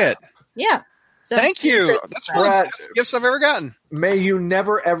dig it. Yeah. So Thank you. That's one of the Brad, best gifts I've ever gotten. May you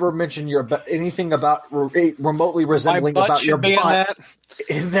never ever mention anything about remotely resembling My butt about your should be butt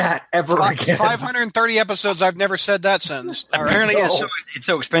in that ever again. 530 episodes. I've never said that sentence. All right. Apparently, it's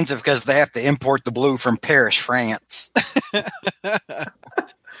so expensive because they have to import the blue from Paris, France.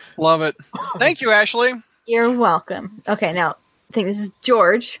 Love it. Thank you, Ashley. You're welcome. Okay, now I think this is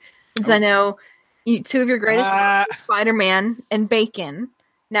George, because I know two of your greatest are Spider-Man and bacon.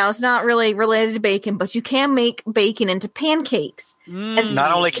 Now it's not really related to bacon, but you can make bacon into pancakes. And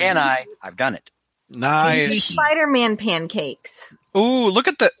Not only can I've done it. Nice. Spider-Man pancakes. Ooh, look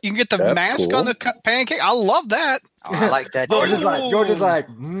at you can get the That's mask cool. on the pancake. I love that. Oh, I like that. George is like,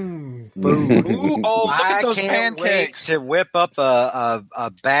 Ooh, food. oh, look at those can't pancakes. wait to whip up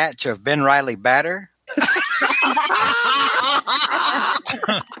a batch of Ben Riley batter.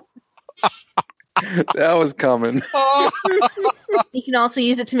 That was coming. You can also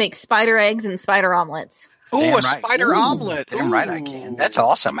use it to make spider eggs and spider omelets. Ooh, Damn a right. spider omelet. Damn right I Ooh. can. That's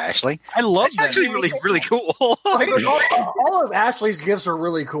awesome, Ashley. I love That's that. actually really, really cool. All of Ashley's gifts are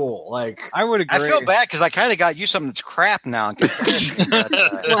really cool. Like I would agree. I feel bad because I kind of got you something that's crap now. In comparison, but,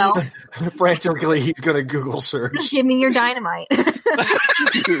 Well, frantically, he's going to Google search. give me your dynamite. you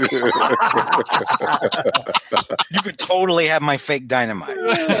could totally have my fake dynamite.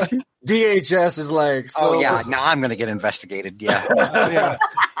 DHS is like, Oh yeah, now I'm going to get investigated. Yeah, Yeah.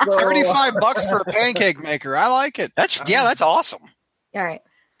 $35 for a pancake maker. I like it. that's awesome. All right.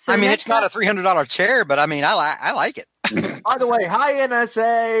 So I mean, next it's not up- a $300 chair, but I mean, I like it. By the way, hi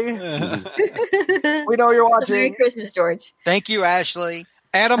NSA. We know you're Merry watching. Christmas, George. Thank you, Ashley.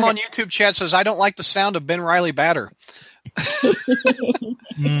 Adam on YouTube chat says, I don't like the sound of Ben Riley batter. It's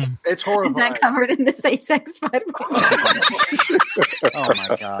Is horrifying. that covered in the same-sex Spider-Man? Oh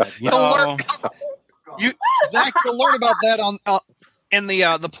my god! You Alert. know, Zach, you'll learn about that on in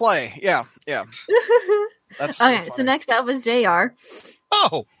the play. Yeah. That's okay. So next up was JR.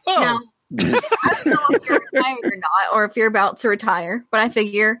 Oh. Now, I don't know if you're retired or not, or if you're about to retire, but I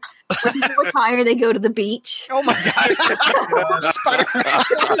figure when people retire, they go to the beach. Oh my god!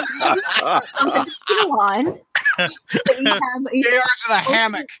 Go on. JR's in a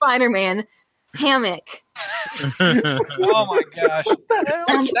hammock. Spider-Man hammock. Oh my gosh!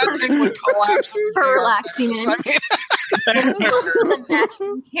 That thing would collapse for relaxing in. With a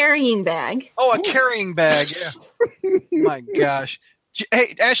matching carrying bag. Oh, a carrying bag. Yeah. My gosh.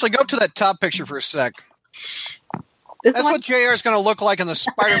 Hey, Ashley, go up to that top picture for a sec. That's what JR is going to look like in the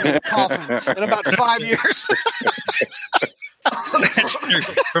Spider-Man coffin in about 5 years. From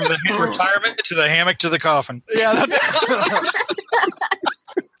the retirement to the hammock to the coffin. Yeah.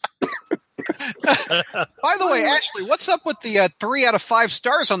 By the way, Ashley, what's up with the 3 out of 5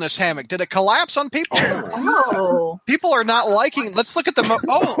 stars on this hammock? Did it collapse on people? Oh. People are not liking. Let's look at the.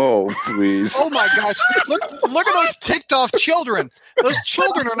 Oh, please! Oh my gosh! Look at those ticked off children. Those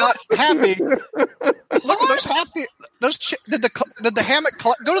children are not happy. Look at those happy. Did the hammock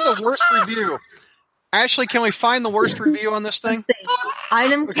go to the worst review? Ashley, can we find the worst review on this thing?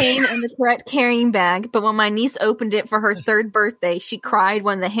 Item came in the correct carrying bag, but when my niece opened it for her 3rd birthday, she cried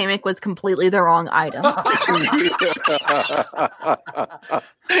when the hammock was completely the wrong item.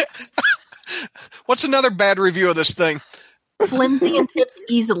 What's another bad review of this thing? Flimsy and tips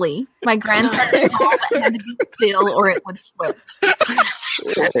easily. My grandson is small but had to be still or it would flip.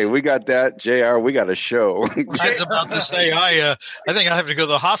 Hey, we got that, JR. We got a show. I was about to say, I think I have to go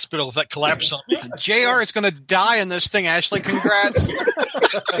to the hospital if that collapsed on me. JR is going to die in this thing, Ashley. Congrats.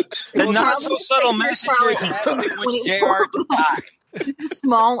 The not so subtle message here is which JR to die. This is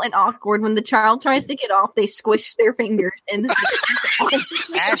small and awkward. When the child tries to get off, they squish their fingers. And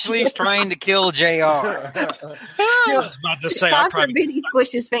Ashley's trying to kill JR. I was about to say, I probably he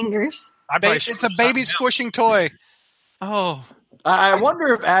squish his fingers. It's a baby squishing toy. Oh. I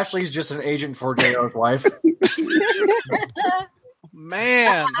wonder if Ashley's just an agent for JR's wife.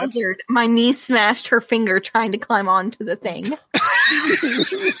 Man. My niece smashed her finger trying to climb onto the thing.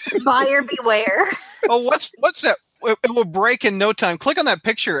 Buyer beware. Oh, what's that? It will break in no time. Click on that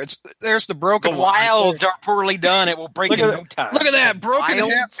picture. There's the broken. The wilds are poorly done. It will break in no time. Look at that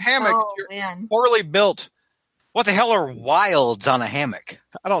broken hammock. Oh, man. Poorly built. What the hell are wilds on a hammock?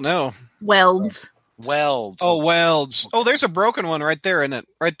 I don't know. Welds. Oh, welds. Oh, there's a broken one right there, isn't it?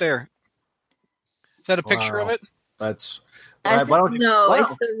 Right there. Is that a picture of it? That's. It's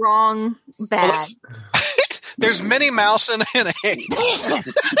the wrong bag. There's Minnie Mouse in a.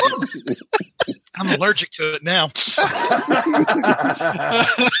 I'm allergic to it now.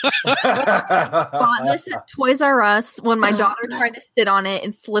 Bought this at Toys R Us when my daughter tried to sit on it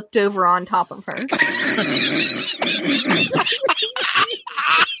and flipped over on top of her.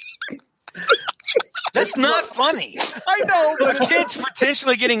 That's not funny. I know, but the kid's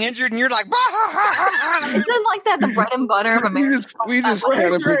potentially getting injured, and you're like, isn't like that the bread and butter of America? We just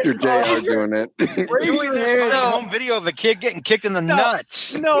kind of picture JR doing it. There's a home video of a kid getting kicked in the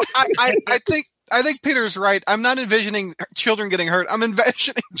nuts. No, I think Peter's right. I'm not envisioning children getting hurt. I'm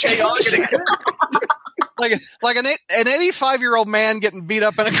envisioning JR getting hurt. Like an 85-year-old man getting beat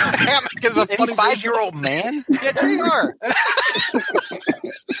up in a hammock is a funny 85-year-old man? Yeah, JR.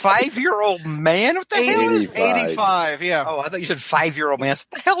 5-year-old man? What the hell? 85, yeah. Oh, I thought you said 5-year-old man. What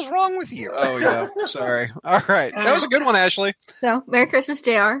the hell's wrong with you? Oh, yeah. Sorry. All right. That was a good one, Ashley. So, Merry Christmas,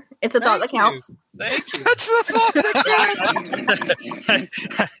 JR. It's a thought that counts. Thank you. That's the thought that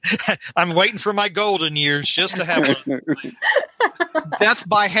counts. I'm waiting for my golden years just to have one. Death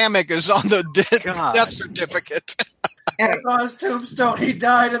by hammock is on the death certificate. On his tombstone, he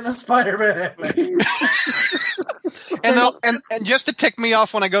died in the Spider-Man hammock. And just to tick me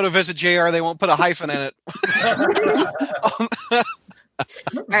off when I go to visit JR, they won't put a hyphen in it. All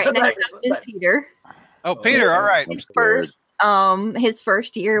right, next up is Peter. Oh, Peter! All right, his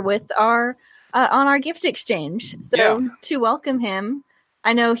first year with our on our gift exchange. So to welcome him,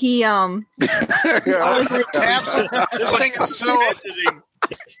 I know he this thing is so.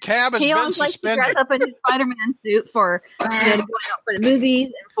 Tab has been suspended. He dress up in his Spider-Man suit for going out for the movies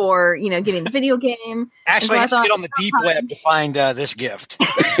and for getting the video game. Actually, I have to get on the deep web to find this gift. I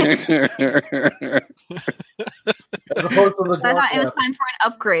thought it was time for an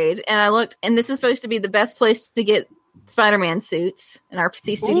upgrade, and I looked, and this is supposed to be the best place to get Spider-Man suits in our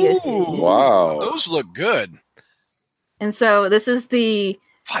PC Studios. Wow, those look good. And so this is the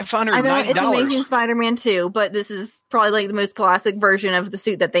 $590. I know it's Amazing Spider-Man 2, but this is probably like the most classic version of the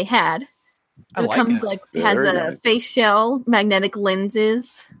suit that they had. It comes it has a face shell, magnetic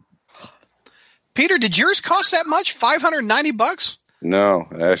lenses. Peter, did yours cost that much? $590? No,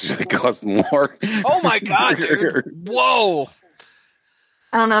 it actually costs more. Oh my god, dude! Whoa!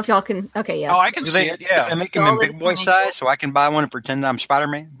 I don't know if y'all can. Okay, yeah. Oh, I can see it. Yeah. They make them in big boy size, so I can buy one and pretend I'm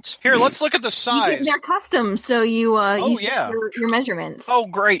Spider-Man. Here, let's look at the size. They're custom, so you set yeah. your measurements. Oh,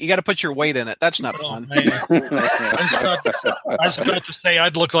 great! You got to put your weight in it. That's not fun. Man. I was about to say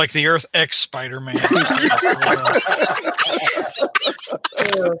I'd look like the Earth X Spider-Man.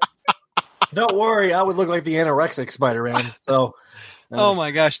 Don't worry, I would look like the anorexic Spider-Man. So, Oh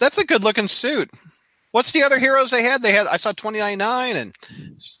my gosh, that's a good-looking suit. What's the other heroes they had? I saw 2099 and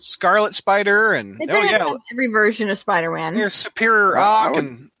Scarlet Spider and They pretty much have every version of Spider-Man. there's Superior Ock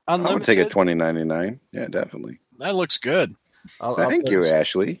and Unlimited. I would take a $20.99. Yeah, definitely. That looks good. Thank you,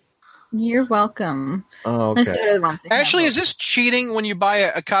 Ashley. You're welcome. Oh, Let's okay. go to the wrong thing. Ashley, is this cheating when you buy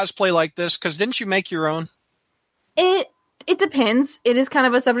a cosplay like this? Because didn't you make your own? It depends. It is kind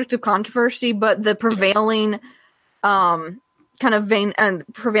of a subject of controversy, but the prevailing kind of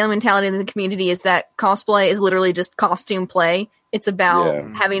prevailing mentality in the community is that cosplay is literally just costume play. It's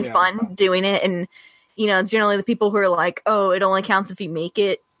about having fun doing it, and generally the people who are like, "Oh, it only counts if you make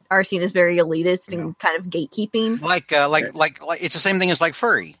it," are seen as very elitist and kind of gatekeeping. Like it's the same thing as like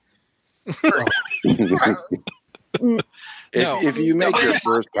furry. If you make your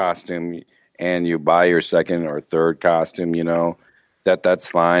first costume and you buy your second or third costume, that's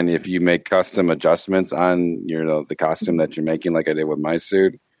fine. If you make custom adjustments on the costume that you're making, like I did with my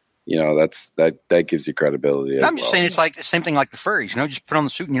suit, that gives you credibility. I'm just saying it's like the same thing like the furries. Just put on the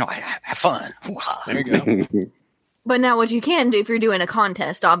suit and have fun. There you go. But now what you can do if you're doing a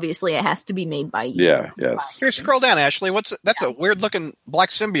contest, obviously it has to be made by you. Yeah, yes. Here, scroll down, Ashley. That's a weird looking black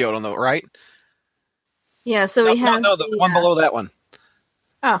symbiote on the right. Yeah, so we have the one below that one.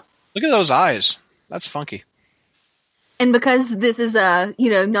 Oh. Look at those eyes. That's funky. And because this is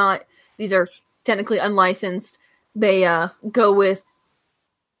not, these are technically unlicensed, they go with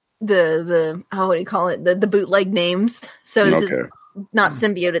the what do you call it? The bootleg names. So this is not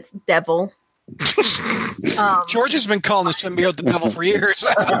symbiote, it's devil. George has been calling the symbiote the devil for years.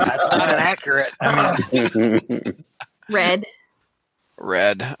 That's not inaccurate. Red.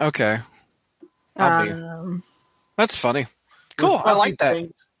 Okay. That's funny. Cool. I like that.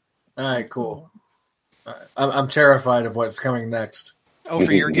 All right, cool. I'm terrified of what's coming next. Oh,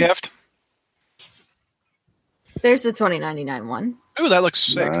 for your gift? There's the $20.99 one. Ooh, that looks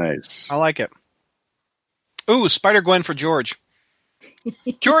sick. Nice. I like it. Ooh, Spider-Gwen for George.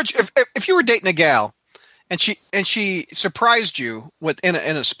 George, if you were dating a gal and she surprised you in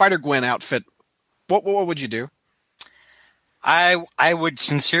a Spider-Gwen outfit, what would you do? I would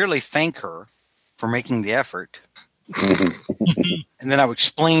sincerely thank her for making the effort. And then I would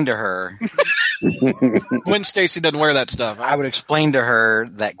explain to her. Gwen Stacy doesn't wear that stuff. I would explain to her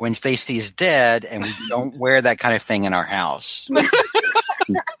that Gwen Stacy is dead and we don't wear that kind of thing in our house.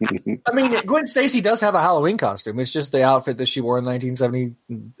 I mean, Gwen Stacy does have a Halloween costume. It's just the outfit that she wore in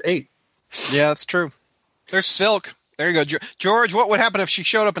 1978. Yeah, that's true. There's Silk. There you go. George, what would happen if she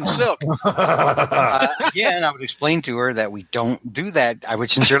showed up in Silk? Again, I would explain to her that we don't do that. I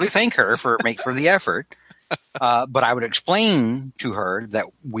would sincerely thank her for the effort. But I would explain to her that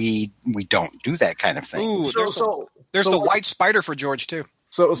we don't do that kind of thing. Ooh, there's the white spider for George too.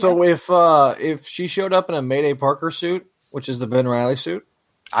 So if she showed up in a Mayday Parker suit, which is the Ben Reilly suit,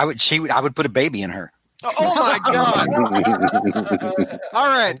 I would put a baby in her. Oh my god! All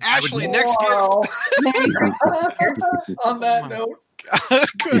right, Ashley, next gift. On that note,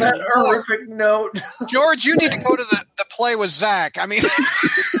 that horrific note, George, you need to go to the play with Zach. I mean.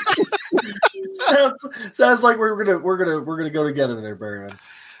 Sounds like we're gonna go together there, Barry.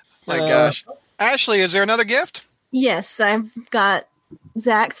 My gosh, Ashley, is there another gift? Yes, I've got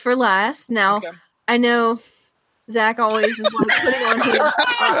Zach's for last. Now I know Zach always is like putting on his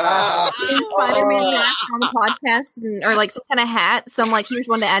Spider-Man mask on the podcast or like some kind of hat. So I'm like, here's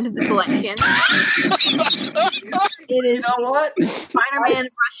one to add to the collection. It is Spider-Man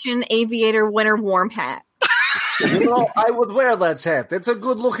Russian Aviator Winter Warm Hat. I would wear that hat. It's a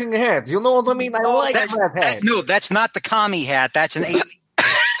good-looking hat. You know what I mean? I like that hat. No, that's not the commie hat. That's an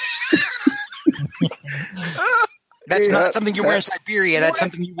That's not something you wear in Siberia. That's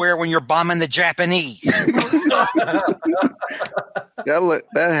something you wear when you're bombing the Japanese. That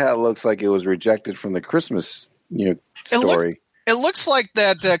hat looks like it was rejected from the Christmas story. It looks like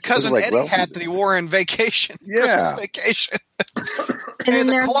that Cousin Eddie hat that he wore in Vacation. Yeah. Christmas Vacation. And then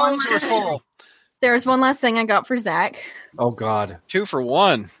the clones were full. There's one last thing I got for Zach. Oh, God. 2 for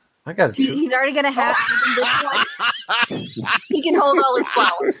 1. I got it. He's already got a hat. He can hold all his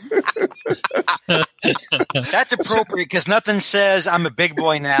flowers. That's appropriate because nothing says I'm a big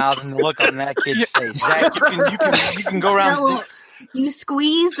boy now than the look on that kid's face. Zach, you can go around. No, you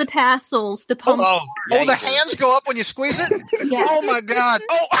squeeze the tassels to pump. Oh, the hands go up when you squeeze it? Yes. Oh, my God.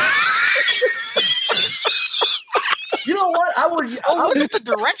 Oh, You know what? I would look at the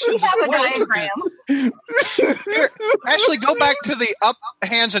directions. We have a What diagram. Here, Ashley, go back to the up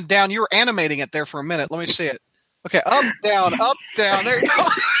hands and down. You were animating it there for a minute. Let me see it. Okay, up, down, up, down. There you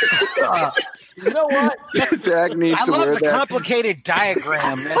go. You know what? Zach needs I to love wear the that. complicated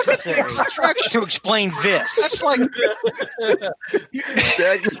diagram necessary to explain this. That's like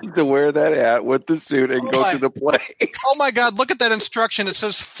Zach needs to wear that hat with the suit and go to the play. oh my God, look at that instruction. It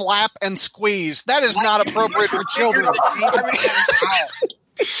says flap and squeeze. That is not appropriate for children.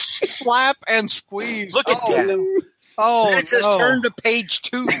 Flap and squeeze. Look at that. Oh, It says no. turn to page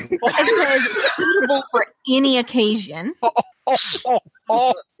 2. It says suitable for any occasion.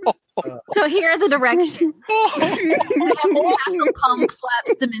 So here are the directions. The tassel pump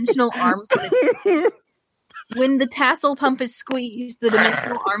flaps dimensional arms. When the tassel pump is squeezed, the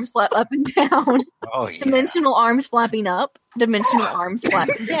dimensional arms flap up and down. Oh, yeah. Dimensional arms flapping up. Dimensional arms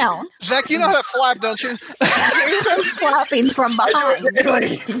flapping down. Zach, you know how to flap, don't you? Here's them flapping from behind.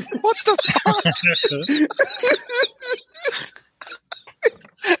 What the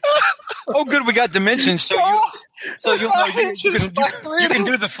Oh, good. We got dimensions. So you can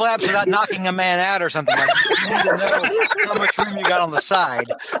do the flaps without knocking a man out or something like that. You need to know how much room you got on the side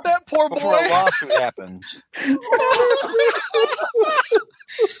That poor before boy. a lawsuit happens.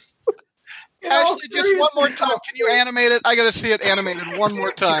 Ashley, just one more time. Can you animate it? I got to see it animated one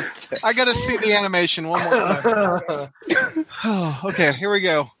more time. I got to see the animation one more time. Oh, okay, here we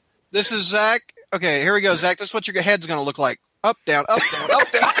go. This is Zach. Okay, here we go, Zach. This is what your head's going to look like. Up, down, up, down,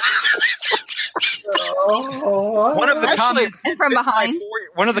 up, down. One of the Actually, comments And from behind.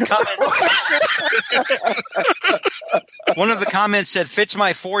 One of the comments said fits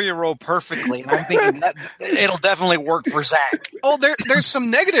my 4-year-old perfectly, and I'm thinking that it'll definitely work for Zach. Oh, there's some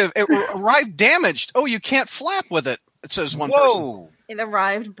negative. It arrived damaged. Oh, you can't flap with it. It says one person. Whoa! It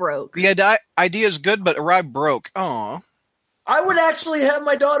arrived broke. The idea is good, but arrived broke. Oh, I would actually have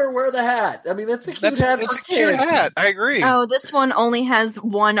my daughter wear the hat. I mean, that's a cute hat. it's for a cute kids. hat. I agree. Oh, this one only has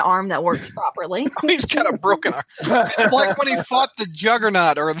one arm that works properly. He's got a broken arm. It's like when he fought the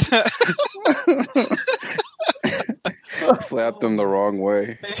Juggernaut or the. Flapped him the wrong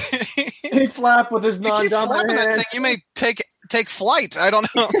way. He flapped with his You keep non-dominant flapping that hand. thing, you may take flight. I don't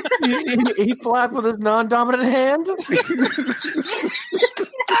know. He flapped with his non-dominant hand.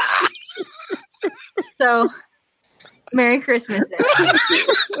 So, Merry Christmas. Then.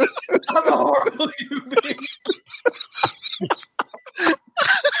 I'm a horrible human being.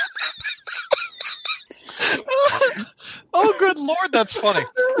 Oh, good Lord, that's funny.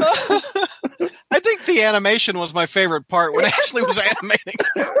 I think the animation was my favorite part when Ashley was animating.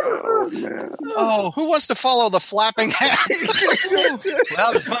 Oh, man. Oh, who wants to follow the flapping hat? Well, it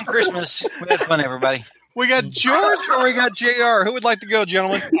was a fun Christmas. We had fun, everybody. We got George or we got JR? Who would like to go,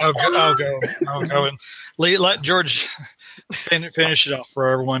 gentlemen? I'll go and let George finish it off for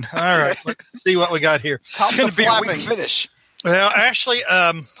everyone. All right, let's see what we got here. Top It's going the to be a flapping. weak finish. Well, Ashley,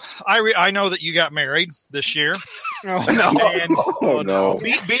 I know that you got married this year, Oh, no. and Oh, no.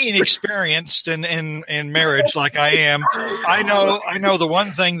 being experienced in marriage like I am, I know the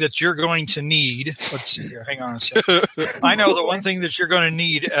one thing that you're going to need. Let's see here. Hang on a second. I know the one thing that you're going to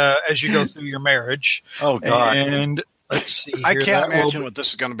need as you go through your marriage. Oh, God. And let's see. I here. can't That will imagine be- what this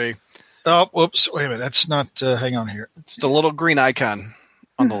is going to be. Oh, whoops! Wait a minute. That's not. Hang on here. It's the little green icon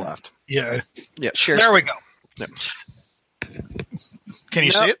on the left. Yeah, Yeah, share. there we go. Yep. Can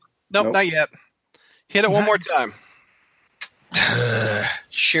you Nope. see it? Nope, Nope. not yet. Hit it one more time.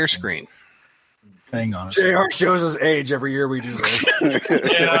 Share screen. Hang on. A second. JR shows his age every year we do this.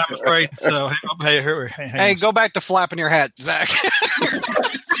 Yeah, I'm afraid so. Hang Hey, on. go back to flapping your hat, Zach.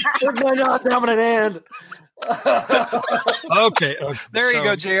 With my non-dominant hand. Okay. There you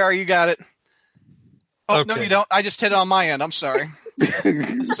go, JR. You got it. Oh, no, Okay. you don't. I just hit it on my end. I'm sorry.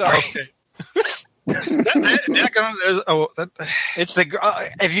 Sorry. Okay. It's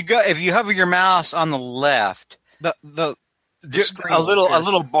the if you hover your mouse on the left, The screen a little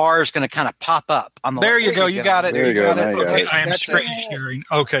here. bar is going to kind of pop up on the. There left. you go. You got it. There you go. got Now it. you got Okay, it. I am that's screen it. sharing.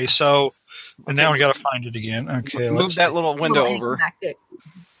 Okay, so and now we got to find it again. Okay, Move that little window over. Anticlimactic.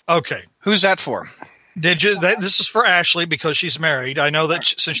 Okay. Who's that for? Did you? This is for Ashley because she's married. I know that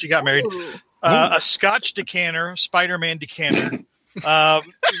since she got married, Ooh. a Scotch decanter, Spider-Man decanter,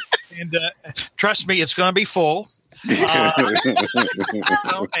 and trust me, it's going to be full. And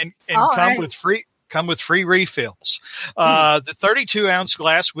All come right. with free refills. The 32-ounce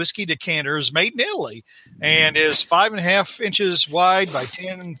glass whiskey decanter is made in Italy and is 5.5 inches wide by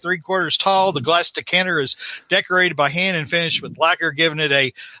 10 3/4 tall. The glass decanter is decorated by hand and finished with lacquer, giving it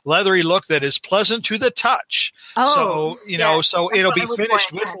a leathery look that is pleasant to the touch. Oh, So it'll be what I was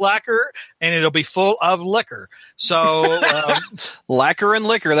finished wondering. with lacquer and it'll be full of liquor. So Lacquer and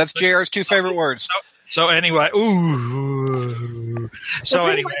liquor. That's JR's two favorite words. so anyway, ooh. So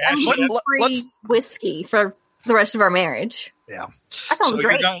pretty anyway, much I'm Ashley, getting free whiskey for the rest of our marriage. yeah. That sounds So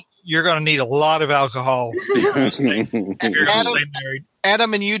great. you're going to need a lot of alcohol if you're going to stay married.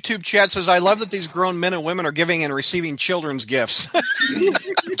 Adam in YouTube chat says, I love that these grown men and women are giving and receiving children's gifts.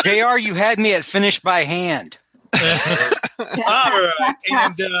 JR, you had me at finish by hand. All right,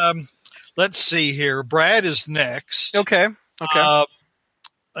 and let's see here. Brad is next. Okay.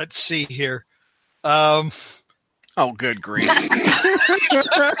 Let's see here. Oh, good grief.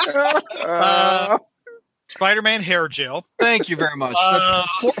 Spider-Man hair gel. Thank you very much. Uh,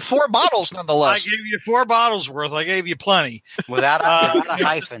 Four bottles, I nonetheless. gave you 4 bottles worth. I gave you plenty Without a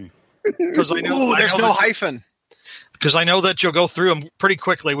hyphen. because I know There's no hyphen. because I know that you'll go through them pretty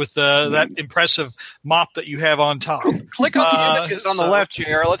quickly with that impressive mop that you have on top. Click on the images on the so- left,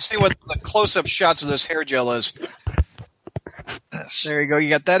 JR. Let's see what the close-up shots of this hair gel is. There you go. You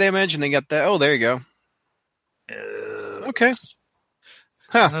got that image, and then you got that. Oh, there you go. Okay.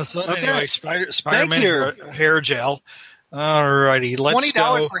 Huh. So Okay. anyway, Spider-Man Thank hair gel. All righty, let's $20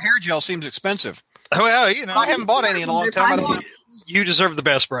 go. for hair gel seems expensive. Well, you know, I haven't bought any in a long time. I don't know. you deserve the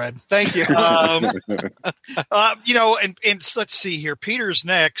best, Brad. Thank you. And let's see here. Peter's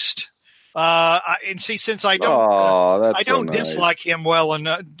next. Since I don't, That's I don't so nice.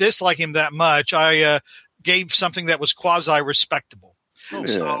 dislike him that much, I gave something that was quasi respectable. Yeah.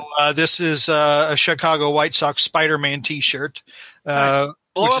 So this is a Chicago White Sox Spider-Man T-shirt. Nice.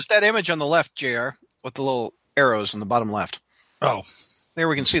 Blow which up is- that image on the left, JR, with the little arrows in the bottom left. Oh, There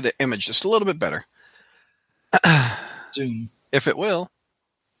we can see the image just a little bit better. zoom. If it will.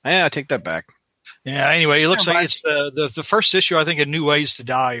 Yeah, I take that back. Yeah. Anyway, it looks Yeah, like it's the first issue. I think of New Ways to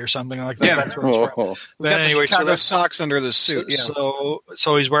Die or something like that. Yeah. That's where it's from. Oh, We But got anyway, the Chicago that's- socks under the suit. Yeah.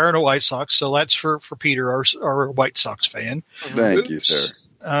 So he's wearing a White Sox. So that's for Peter, our White Sox fan. thank you, sir.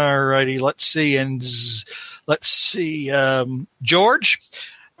 All righty. Let's see. Let's see. George.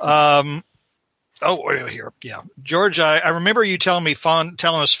 Here. Yeah. George, I remember you telling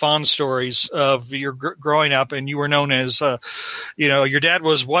us fond stories of your growing up, and you were known as, your dad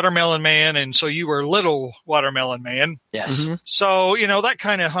was Watermelon Man, and so you were Little Watermelon Man. Yes. Mhm. So, that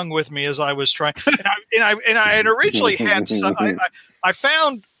kind of hung with me as I was trying. And I had originally had some, I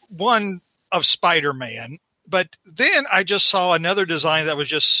found one of Spider-Man, but then I just saw another design that was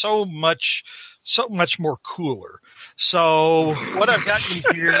just so much more cooler. So what I've got you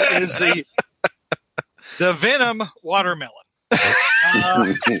here is the Venom Watermelon.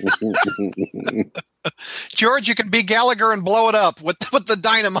 George, you can be Gallagher and blow it up with the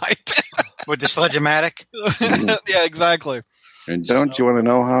dynamite. With the Sledge-O-Matic. Yeah, exactly. And don't you want to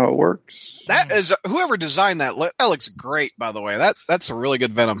know how it works? That is whoever designed that. That looks great, by the way. That's a really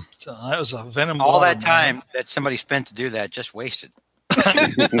good Venom. So that was a Venom. All that Watermelon. time that somebody spent to do that just wasted.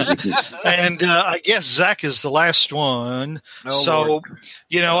 And I guess Zach is the last one. Lord.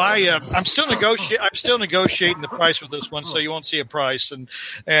 I'm still negotiating the price with this one, so you won't see a price. And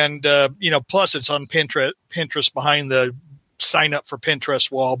plus it's on Pinterest behind the sign up for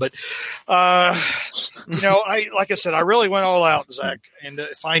Pinterest wall. But like I said, I really went all out, Zach, and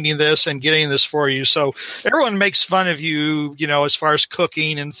finding this and getting this for you. So everyone makes fun of you, as far as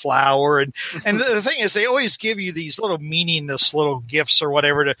cooking and flour, and the thing is, they always give you these little meaningless little gifts or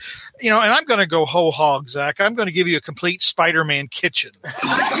whatever to, and I'm going to go whole hog, Zach. I'm going to give you a complete Spider-Man kitchen.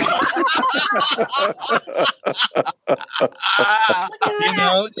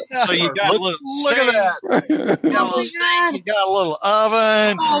 So you got a little Look at that. You got a little sink, you got a little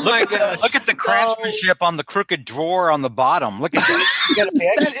oven. Oh my gosh. Look at the craftsmanship on the crooked drawer on the bottom. Look at that. You gotta pay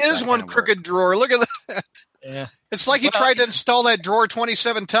extra That for is that one kind of work. crooked drawer. Look at that. Yeah. It's like you tried to install that drawer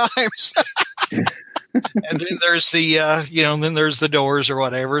 27 times. And then there's the doors or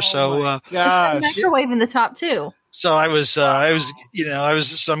whatever. So Microwave in the top too. so I'm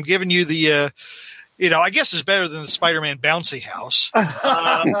giving you the I guess it's better than the Spider-Man bouncy house.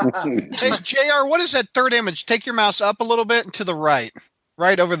 Hey, JR, what is that third image? Take your mouse up a little bit and to the right.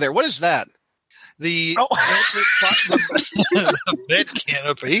 Right over there. What is that? The bed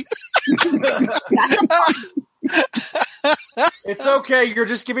canopy. It's okay. You're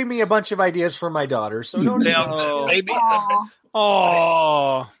just giving me a bunch of ideas for my daughter. So don't. Yeah, maybe.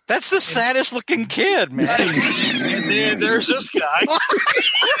 Oh, That's the saddest looking kid, man. And then there's this guy.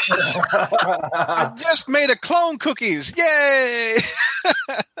 I just made a clone cookies. Yay!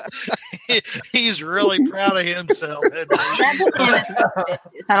 He's really proud of himself.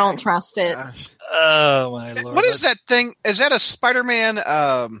 I don't trust it. Oh my lord! What is that thing? Is that a Spider-Man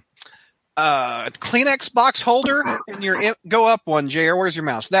Kleenex box holder? And go up one, JR. Where's your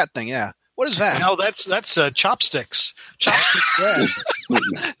mouse? That thing, yeah. What is that? No, that's chopsticks. Chopsticks. Yes.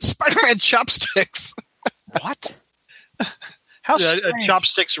 Spider-Man chopsticks. What? How A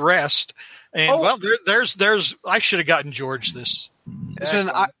chopsticks rest. And there's. I should have gotten George this. Is it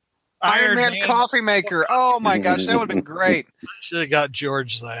an Iron Man coffee maker? Oh my gosh, that would have been great. Should have got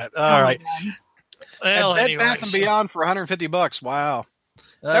George that. All right. Well, Bed anyway, Bath and Beyond for $150. Wow,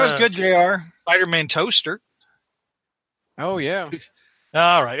 that was good, JR. Spider-Man toaster. Oh yeah.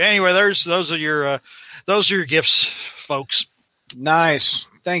 All right. Anyway, those are your gifts, folks. Nice.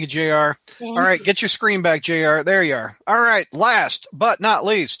 Thank you, JR. All right, get your screen back, JR. There you are. All right, last but not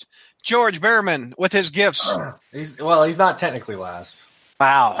least, George Behrman with his gifts. He's not technically last.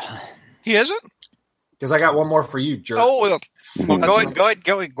 Wow. He isn't? Because I got one more for you, jerk. Oh, well, Go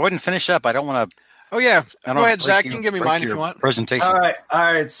ahead and finish up. I don't want to. oh yeah. Go ahead, Zach. You can give me mine if you want. Presentation. All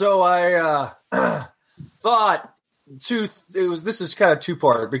right. So I thought this is kind of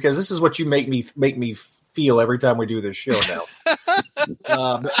two-part because this is what you make me feel every time we do this show now.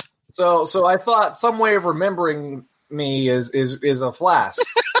 So I thought some way of remembering me is a flask.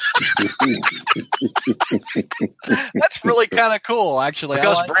 That's really kind of cool, actually.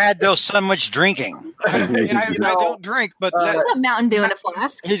 Because Brad does so much drinking. I don't drink, but A Mountain Dew in a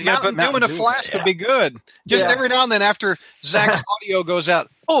flask. He's got to Mountain put Dew in a flask would be good. Just Yeah. every now and then after Zach's audio goes out,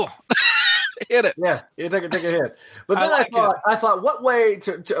 hit it. Yeah, you take a hit. But then I like I thought, what way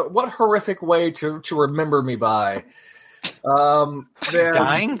what horrific way to remember me by?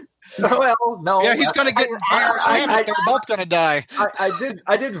 Dying? Well, no. Yeah, he's going to get they're both going to die.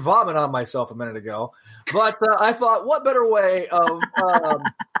 I did vomit on myself a minute ago, but I thought, what better way of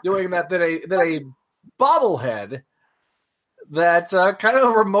doing that than a bobblehead that kind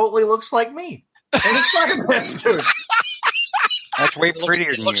of remotely looks like me? And it's not a bad suit. That's way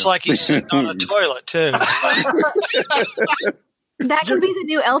prettier than Looks you. like he's sitting on a toilet too. That could be the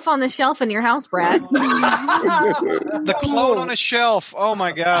new elf on the shelf in your house, Brad. The clone on a shelf. Oh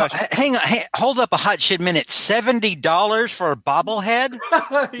my gosh. Hang on. Hold up a hot shit minute. $70 for a bobblehead?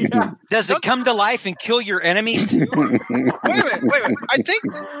 Yeah. Does it come to life and kill your enemies too? Wait a minute. I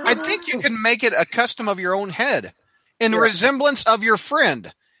think you can make it a custom of your own head in resemblance of your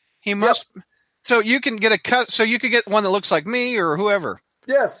friend. He must. So you can get so you could get one that looks like me or whoever.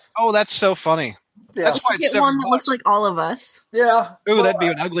 Yes. Oh, that's so funny. Yeah. That's why it's Get one that $7. looks like all of us. Yeah. Ooh, that'd be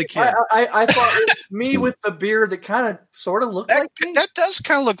an ugly kid. I thought it was me with the beard that kind of sort of looked That, like me. that does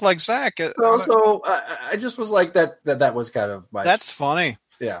kind of look like Zach. So I just was like that was kind of my. That's funny.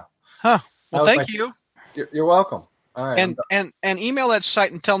 Yeah. Huh. Well, That was thank you. You're welcome. All right. And email that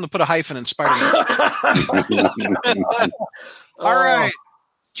site and tell them to put a hyphen in Spider-Man. All right.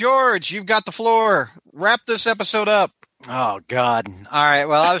 George, you've got the floor. Wrap this episode up. Oh God! All right.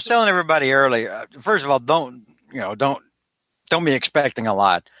 Well, I was telling everybody earlier. First of all, don't be expecting a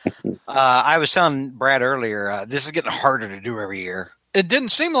lot. I was telling Brad earlier. This is getting harder to do every year, It didn't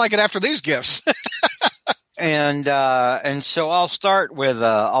seem like it after these gifts. and so I'll start with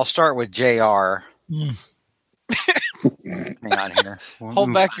JR. Hang on here.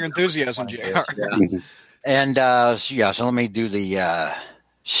 Hold back your enthusiasm, JR. And so let me do the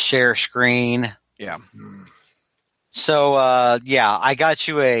share screen. Yeah. So I got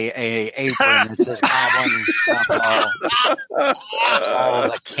you a apron that says Goblin all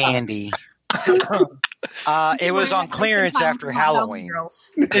the candy. It was on clearance after Halloween.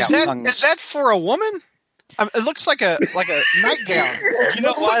 Is that for a woman? It looks like a nightgown. You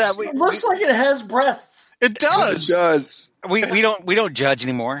know why that It looks like it has breasts. It does. It does. we don't judge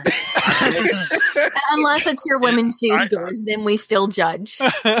anymore. Unless it's your women's shoes, George, then we still judge.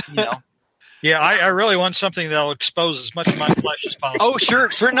 Yeah, I really want something that'll expose as much of my flesh as possible. Oh, sure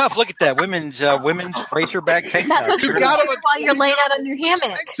enough. Look at that women's racerback tank That's top. what you got while you're laying out on your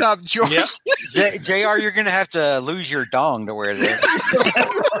hammock. Top, George. Yep. JR, you're going to have to lose your dong to wear this.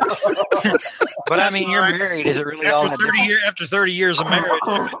 But I mean, you're married. Is it really all? After 30 years of marriage,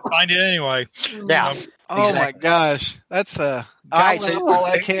 I can find it anyway. Yeah. Oh my gosh, that's a All right, so all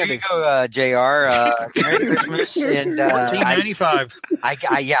that here candy. you go, JR. Merry Christmas, and $14.95.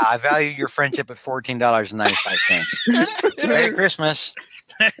 I value your friendship at $14.95. Merry Christmas.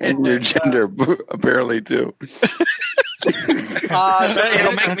 And your gender, apparently, too.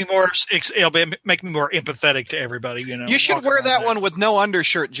 It'll make me more. Make me more empathetic to everybody. You should wear that one with no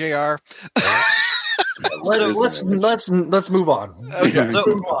undershirt, JR. Let's move on. Okay.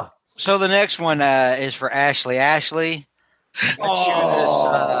 So the next one is for Ashley. Ashley, this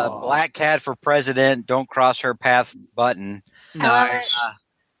Black Cat for President, Don't Cross Her Path button. Nice.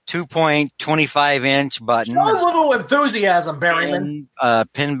 2.25-inch button. Show a little enthusiasm, Berryman.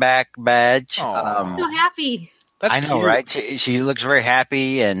 Pinback badge. I'm so happy. That's I know, cute. right? She looks very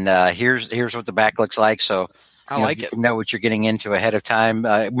happy, and here's what the back looks like. So I like it. You know what you're getting into ahead of time.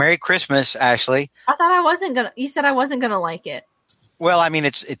 Merry Christmas, Ashley. I thought I wasn't gonna. You said I wasn't gonna like it. Well, I mean,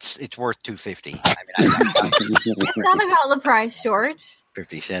 it's worth $2.50. It's not about the price, George.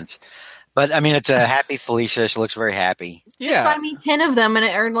 50 cents. But I mean, it's a happy Felicia. She looks very happy. Just buy me 10 of them,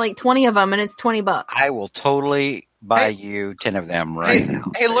 or like 20 of them, and it's $20. I will totally buy you 10 of them right now.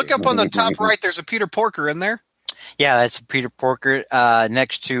 Hey, look up on the top right. There's a Peter Porker in there. Yeah, that's Peter Porker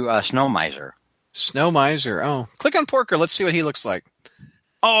next to Snow Miser. Snow Miser. Oh, click on Porker. Let's see what he looks like.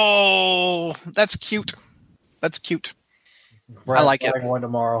 Oh, that's cute. That's cute. I like it. One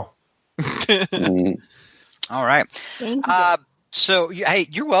tomorrow. All right. Thank you. So, hey,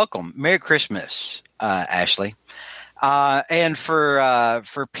 you're welcome. Merry Christmas, Ashley. And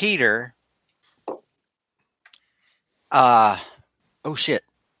for Peter, oh shit,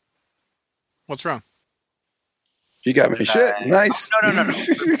 What's wrong? You got me shit. Nice.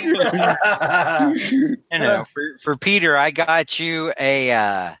 No. For Peter, I got you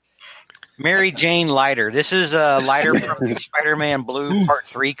a Mary Jane lighter. This is a lighter from the Spider-Man Blue Part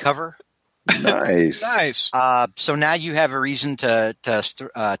 3 cover. Nice. Nice. So now you have a reason to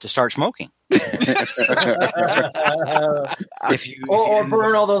start smoking. If you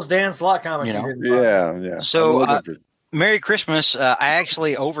burn all those Dan Slott comics. Yeah. So, Merry Christmas. I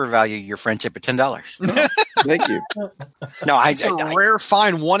actually overvalue your friendship at $10. Thank you. No, It's a rare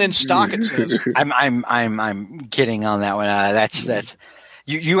find, one in stock. It says. I'm kidding on that one. That's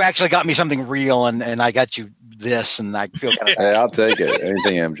you actually got me something real, and I got you this, and I feel kind of. Hey, I'll take it.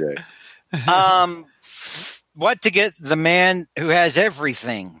 Anything, MJ. What to get the man who has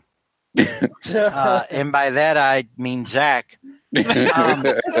everything, and by that I mean Zach.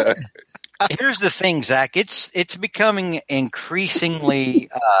 Here's the thing, Zach. It's becoming increasingly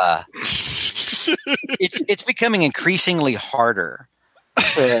it's becoming increasingly harder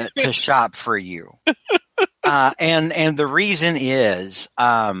to shop for you, and the reason is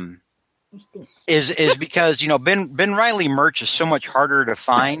because Ben Reilly merch is so much harder to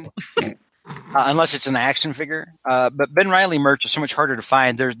find. Unless it's an action figure, but Ben Reilly merch is so much harder to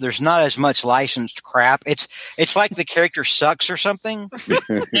find. There's not as much licensed crap. It's like the character sucks or something.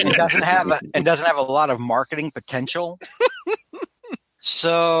 It doesn't have a lot of marketing potential.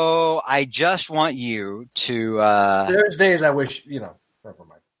 So I just want you to. There's days I wish Never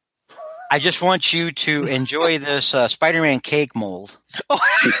mind. I just want you to enjoy this Spider-Man cake mold. All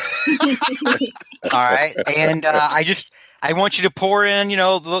right, and I want you to pour in,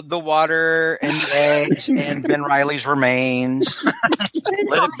 the water and the eggs and Ben Reilly's remains.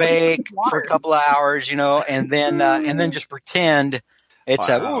 Let it bake for a couple of hours, and then just pretend it's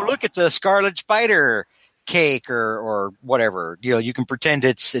look, it's a Scarlet Spider cake or whatever. You can pretend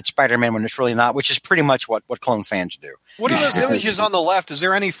it's Spider-Man when it's really not, which is pretty much what clone fans do. What are those images on the left? Is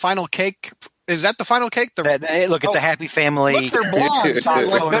there any final cake? Is that the final cake? Look, it's a happy family. Look, they're blonde.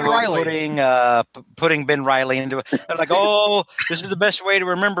 Like Ben Reilly. Putting Ben Reilly into it. They're like, this is the best way to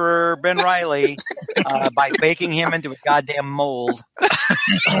remember Ben Reilly by baking him into a goddamn mold.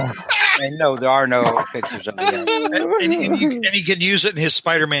 And no, there are no pictures of him. And he can use it in his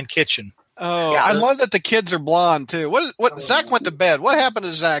Spider-Man kitchen. Oh, yeah, I love that the kids are blonde too. What? Zach went to bed. What happened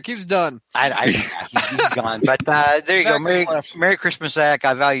to Zach? He's done. He's gone. But there you go. Merry Christmas, Zach.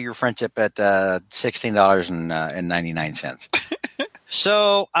 I value your friendship at $16.99.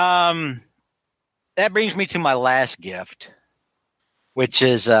 So that brings me to my last gift, which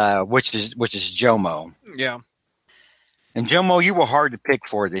is Jomo. Yeah. And Jomo, you were hard to pick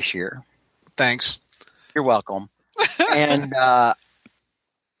for this year. Thanks. You're welcome. And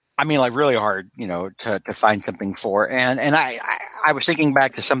really hard, to find something for. And I was thinking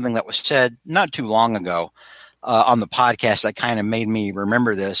back to something that was said not too long ago on the podcast that kind of made me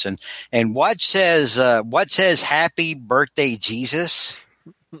remember this. And what says Happy Birthday, Jesus?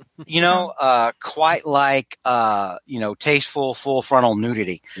 Quite like, tasteful full frontal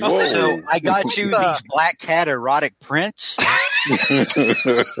nudity. Whoa. So I got you these black cat erotic prints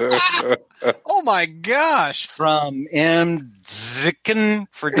Oh my gosh! from M. Zicken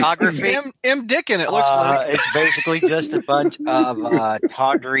Photography. M. Dickin, it looks like. It's basically just a bunch of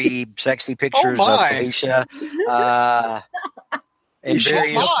tawdry, sexy pictures of my. Felicia in You should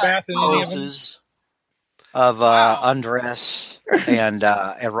various bath in any of them. poses of undress and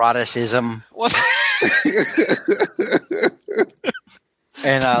eroticism What?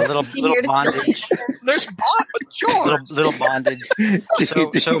 and little bondage. There's Bob with George. Little bondage.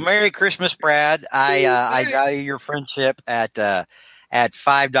 So Merry Christmas, Brad. I value your friendship at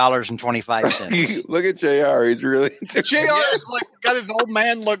 $5.25. Look at JR. He's really. JR is like got his old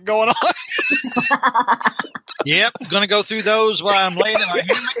man look going on. Yep, going to go through those while I'm laying in my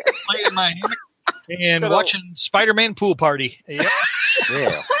hammock, and watching Spider-Man Pool Party. Yep.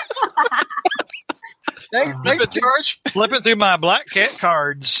 Yeah. Thanks, George. Flipping through my Black Cat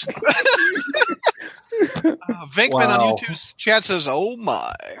cards. Vinkman on YouTube's chat says, "Oh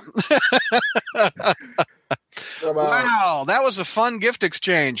my." Wow, that was a fun gift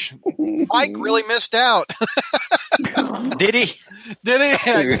exchange. Mike really missed out. Did he? Did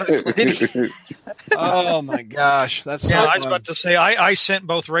he? Oh my gosh, that's so Yeah, I was fun. about to say I sent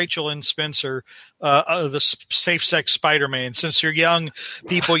both Rachel and Spencer the safe sex Spider-Man. Since you're young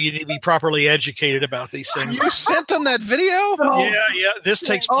people, you need to be properly educated about these things. You sent them that video? Yeah. This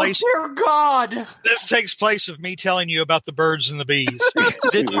takes place. Oh, dear God. This takes place of me telling you about the birds and the bees.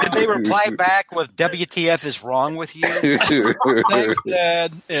 Did they reply back with "WTF is wrong with you"? Thanks,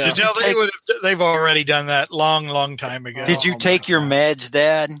 Dad. Yeah. No, they've already done that long time ago. Did you take your meds,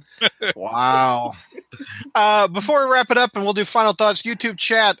 Dad? Wow. Before we wrap it up and we'll do final thoughts, YouTube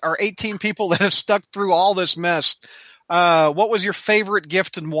chat, our 18 people that have stuck through all this mess. What was your favorite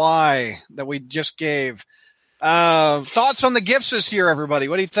gift and why that we just gave? Thoughts on the gifts this year, everybody?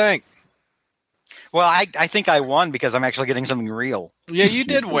 What do you think? Well, I think I won because I'm actually getting something real. Yeah, you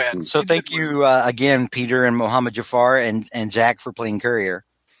did win. So thank you again, Peter and Mohammed Jafar and Zach for playing courier.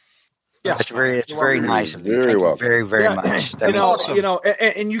 Yeah, It's very nice of you. Very Thank you welcome. very, very much. That's awesome.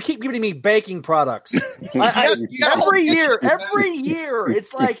 And you keep giving me baking products. You got a whole every kitchen. year,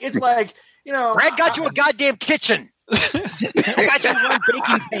 it's like Brad got you a goddamn kitchen. I got you one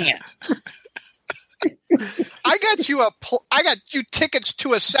baking pan. I got you tickets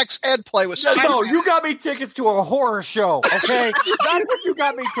to a sex ed play with No, Spider-Man. you got me tickets to a horror show. Okay, that's what you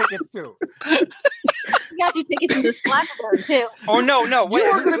got me tickets to. You got you tickets in the Splash Zone too. Oh no! Wait,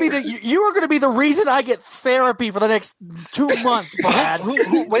 You are going to be the reason I get therapy for the next 2 months, Brad.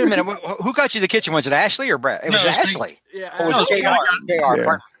 wait a minute. Who got you the kitchen? Was it Ashley or Brad? It was No, it was me. Ashley. Yeah, Or was it JR?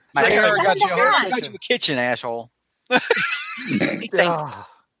 Yeah. My JR got you a whole I got kitchen. you a kitchen, asshole.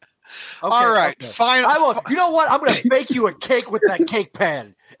 All right, okay. final. I will. You know what? I'm going to bake you a cake with that cake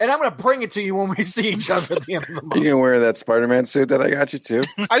pan, and I'm going to bring it to you when we see each other at the end of the You month. can wear that Spider-Man suit that I got you too.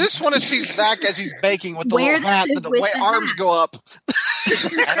 I just want to see Zach as he's baking with the Weird little hat suit and the with way the arms hat. go up.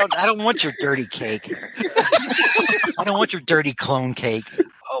 I don't want your dirty cake. I don't want your dirty clone cake.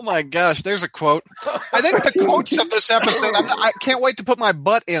 Oh my gosh, there's a quote. I think the quotes of this episode, I can't wait to put my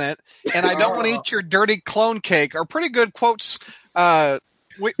butt in it, and I don't want to eat your dirty clone cake are pretty good quotes.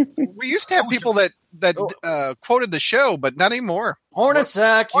 We used to have people that quoted the show, but not anymore.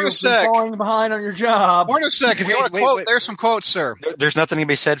 Hornacek, you've been Hornacek. falling behind on your job. Hornacek, if you want to Wait, quote, wait. there's some quotes, sir. There's nothing to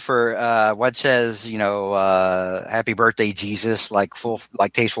be said for what says, "Happy birthday, Jesus," like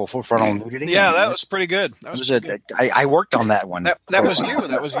tasteful full frontal nudity. Yeah, that was pretty good. That was pretty good. I worked on that one. That was you.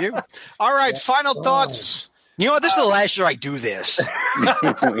 That was you. All right, final thoughts. You know what? This is the last year I do this. I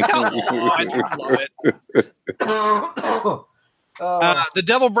love it. The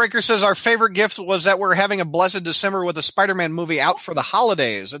Devil Breaker says our favorite gift was that we're having a blessed December with a Spider-Man movie out for the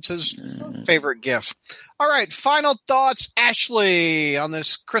holidays. That's his favorite gift. All right, final thoughts, Ashley, on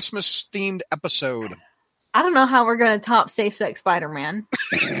this Christmas-themed episode. I don't know how we're going to top Safe Sex Spider-Man.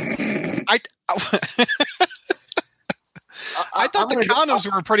 I thought the condoms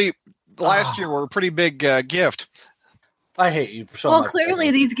were last year were a pretty big gift. I hate you so Well, much. clearly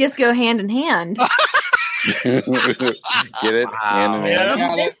these gifts go hand in hand. Get it? Hand in hand.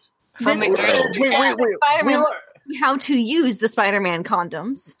 Got it. This From the Wait. Spider-Man will teach you how to use the Spider-Man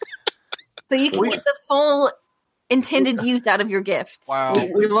condoms, so you can get the full intended use out of your gifts. Wow.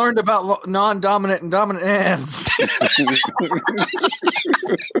 We learned about non-dominant and dominant hands.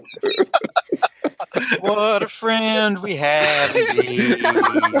 What a friend we have indeed.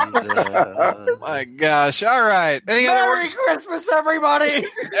 My gosh. All right. Any other Merry words? Christmas, everybody!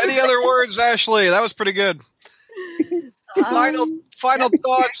 Any other words, Ashley? That was pretty good. Final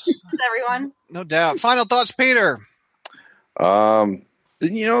thoughts, everyone. no doubt. Final thoughts, Peter.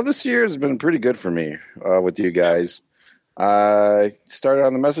 This year has been pretty good for me with you guys. I started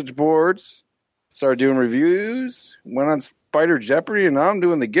on the message boards, started doing reviews, went on Spider Jeopardy, and now I'm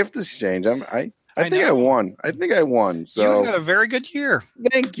doing the gift exchange. I think I won. So You had a very good year.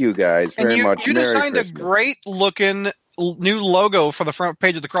 Thank you guys very much. You Merry designed Christmas. a great looking new logo for the front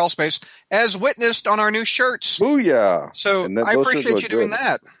page of the Crawl Space, as witnessed on our new shirts. Booyah! So And I those appreciate shirts you look doing good.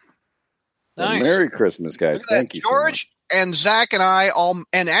 that. Nice. Merry Christmas, guys. Look at that. Thank you, George and Zach and I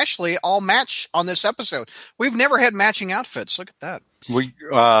and Ashley all match on this episode. We've never had matching outfits. Look at that. We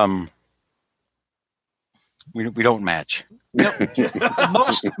don't match.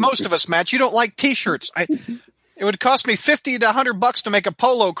 Most of us match. You don't like T-shirts. It would cost me $50 to $100 to make a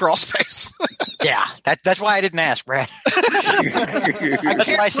polo Crawl Space. Yeah, that's why I didn't ask, Brad. That's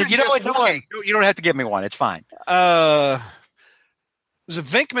why I said, it's okay. You don't have to give me one. It's fine.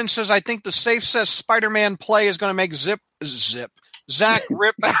 Vinkman says, I think the safe says Spider-Man play is going to make Zach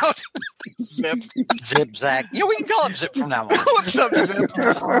rip out. Zip, Zach. We can call him Zip from now on. What's up, Zip?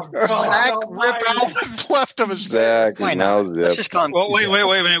 Zach rip out what's left of his Zach Why is not? now Let's Zip. just call him Well, wait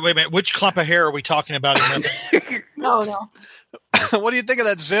a minute. Which clump of hair are we talking about? No. What do you think of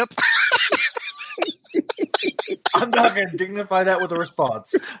that, Zip? I'm not going to dignify that with a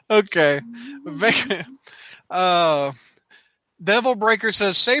response. Okay. Devil Breaker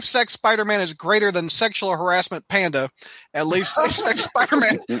says safe sex Spider-Man is greater than sexual harassment Panda. At least safe sex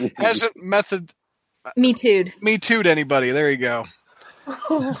Spider-Man hasn't Me too'd. me too'd anybody. There you go.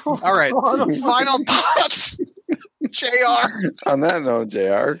 All right. Final thoughts. JR. On that note,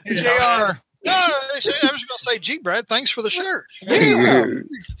 JR. JR. No, I was going to say, gee, Brad, thanks for the shirt. Yeah.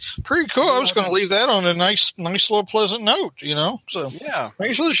 Pretty cool. I was going to leave that on a nice little pleasant note, So Yeah.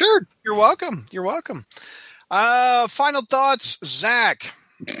 thanks for the shirt. You're welcome. You're welcome. Final thoughts, Zach.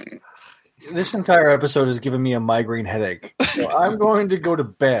 This entire episode has given me a migraine headache, so I'm going to go to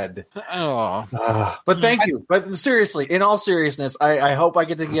bed. Oh. But thank you. But seriously, in all seriousness, I hope I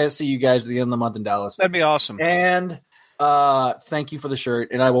get to see you guys at the end of the month in Dallas. That'd be awesome. And thank you for the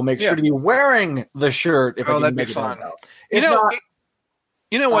shirt, and I will make sure to be wearing the shirt if I can that'd be make it fun. out. You If know, not,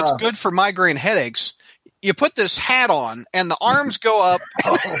 you know what's good for migraine headaches? You put this hat on, and the arms go up.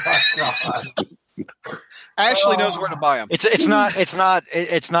 oh my God. Ashley knows where to buy them. It's not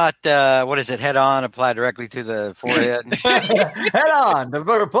what is it? Head on, apply directly to the forehead. Head on.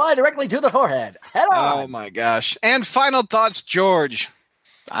 Reply directly to the forehead. Head on. Oh my gosh! And final thoughts, George.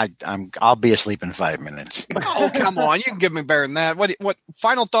 I'll be asleep in 5 minutes. Oh come on! You can give me better than that. What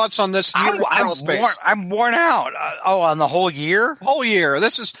final thoughts on this year of Crawl Space? I'm worn out. On the whole year? Whole year.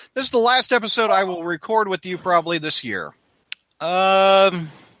 This is the last episode I will record with you probably this year.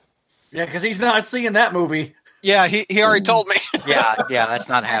 Yeah, because he's not seeing that movie. Yeah, he already told me. Yeah, that's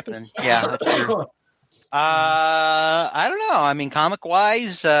not happening. Yeah, that's true. I don't know. I mean, comic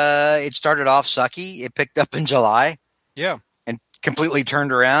wise, it started off sucky. It picked up in July. Yeah. And completely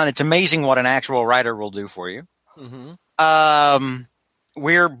turned around. It's amazing what an actual writer will do for you. Mm-hmm.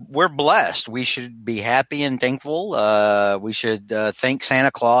 We're blessed. We should be happy and thankful. We should thank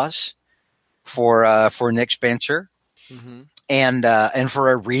Santa Claus for Nick Spencer. Mm-hmm. And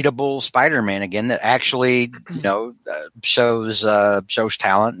for a readable Spider-Man again that actually shows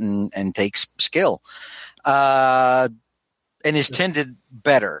talent and takes skill, and is tended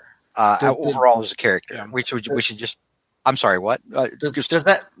better overall as a character. Yeah. We should just. I'm sorry. What Does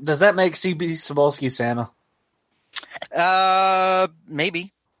that make CB Cebulski Santa?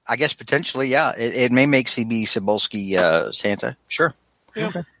 Maybe. I guess potentially. Yeah. It may make CB Cebulski Santa. Sure. Yeah.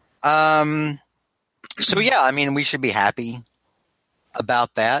 Okay. So yeah, I mean, we should be happy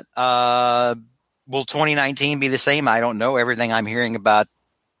about that. Will 2019 be the same? I don't know. Everything I'm hearing about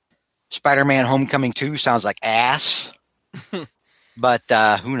Spider-Man Homecoming 2 sounds like ass. But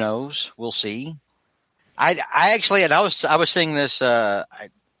who knows? We'll see. I actually, and I was saying this, I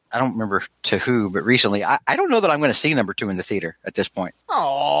don't remember to who, but recently, I don't know that I'm going to see number 2 in the theater at this point.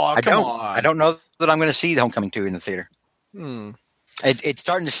 Oh, come on. I don't know that I'm going to see the Homecoming 2 in the theater. It's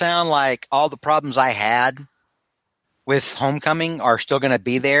starting to sound like all the problems I had with Homecoming are still going to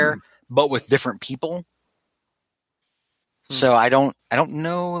be there, but with different people. So I don't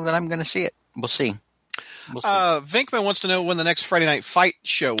know that I'm going to see it. We'll see. Vinkman wants to know when the next Friday Night Fight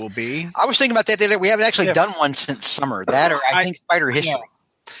show will be. I was thinking about that. We haven't actually done one since summer. That, or I think Spider History.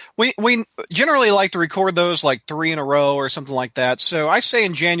 Yeah. We generally like to record those like 3 in a row or something like that. So I say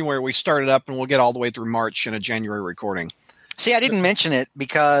in January we start it up and we'll get all the way through March in a January recording. See, I didn't mention it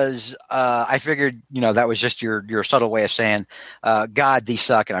because I figured, that was just your subtle way of saying, God, these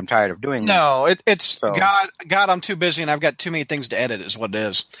suck, and I'm tired of doing them. No, it's So- God, I'm too busy and I've got too many things to edit is what it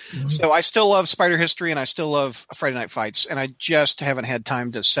is. So I still love Spider History and I still love Friday Night Fights, and I just haven't had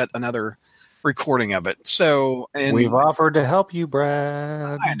time to set another recording of it. So We've offered to help you,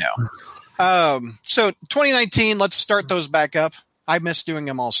 Brad. I know. So 2019, let's start those back up. I miss doing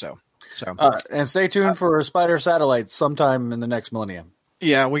them also. So And stay tuned for Spider Satellites sometime in the next millennium.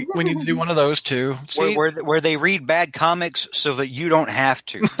 yeah, we need to do one of those too. See, Where they read bad comics so that you don't have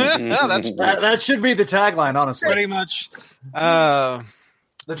to. that's That should be the tagline, honestly. pretty much. The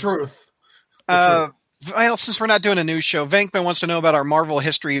truth. Well, since we're not doing a news show, Venkman wants to know about our Marvel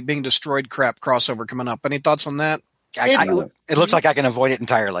History Being Destroyed crap crossover coming up. Any thoughts on that? It looks like I can avoid it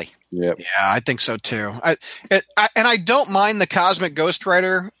entirely. Yep. Yeah, I think so too. And I don't mind the Cosmic Ghost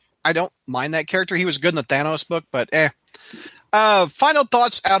Rider. I don't mind that character. He was good in the Thanos book, but final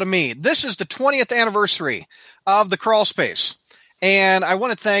thoughts out of me. This is the 20th anniversary of the Crawl Space. And I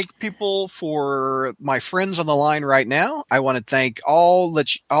want to thank people for my friends on the line right now. I want to thank all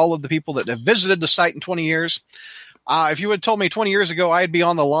of the people that have visited the site in 20 years. If you had told me 20 years ago I'd be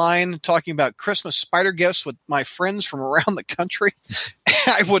on the line talking about Christmas spider gifts with my friends from around the country,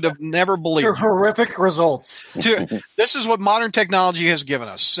 I would have never believed Your it. horrific results. This is what modern technology has given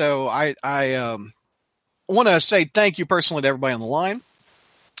us. So I want to say thank you personally to everybody on the line.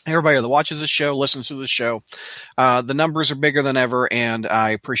 Everybody that watches the show, listens to the show. The numbers are bigger than ever, and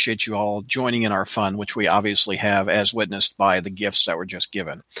I appreciate you all joining in our fun, which we obviously have, as witnessed by the gifts that were just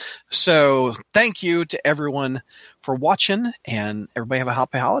given. So thank you to everyone for watching, and everybody have a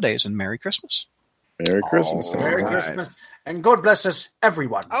happy holidays and Merry Christmas. Merry Christmas. Merry Christmas. And God bless us,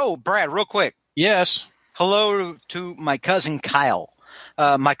 everyone. Oh, Brad, real quick. Yes. Hello to my cousin Kyle.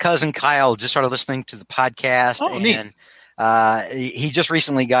 My cousin Kyle just started listening to the podcast. Oh, neat. And he just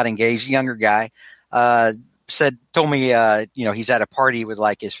recently got engaged, younger guy. Told me, he's at a party with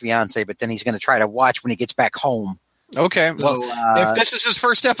like his fiance, but then he's going to try to watch when he gets back home. Okay. Well, if this is his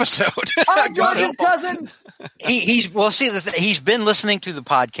first episode, I'm George's cousin. He's been listening to the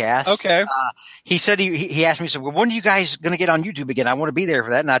podcast. Okay. He said he asked me, so well, when are you guys going to get on YouTube again? I want to be there for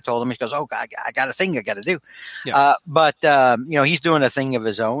that. And I told him, he goes, oh, I got a thing I got to do. Yeah. But he's doing a thing of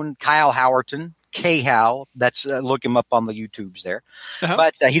his own. Kyle Howerton. K-How, that's look him up on the YouTubes there. Uh-huh.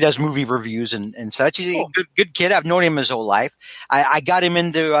 But he does movie reviews and such. He's a good kid. I've known him his whole life. I got him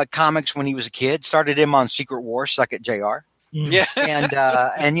into comics when he was a kid. Started him on Secret Wars, Suck It JR. Yeah. and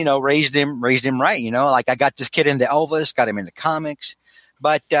raised him right. Like I got this kid into Elvis, got him into comics.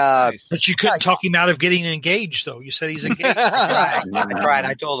 But But you couldn't talk him out of getting engaged, though. You said he's engaged. right.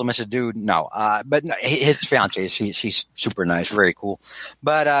 I told him, I said, dude, no. But no, his fiance, she's super nice, very cool.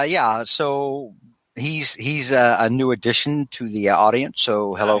 But so he's a new addition to the audience.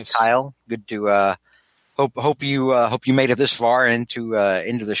 So hello, Nice. Kyle. Good to hope you made it this far into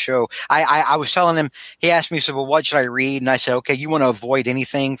the show. I was telling him, he asked me, so well, what should I read? And I said, okay, you want to avoid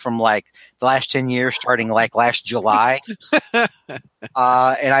anything from like the last 10 years, starting like last July. And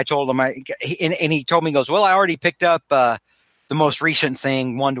I told him, and he told me, he goes, well, I already picked up the most recent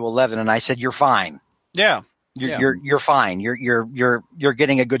thing, 1 to 11. And I said, you're fine. Yeah. You're fine. You're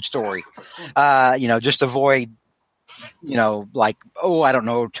getting a good story. Just avoid, like, I don't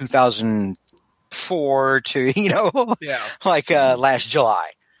know, 2004 to, Yeah. like last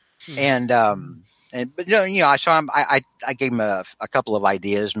July. And so I gave him a couple of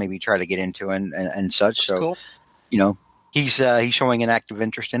ideas, maybe try to get into and such. That's So, cool. he's showing an active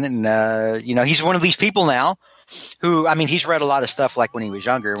interest in it. And, he's one of these people now who, I mean, he's read a lot of stuff like when he was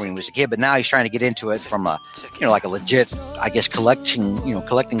younger, when he was a kid, but now he's trying to get into it from a, like a legit, I guess,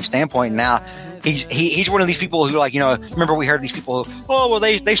 collecting standpoint. Now he's one of these people who, like, remember we heard these people who,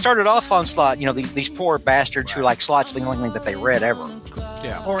 they started off on Slot, these poor bastards who like Slot's the only thing that they read ever.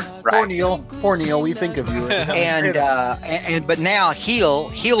 Yeah. Poor Right. Neil. We think of you. But now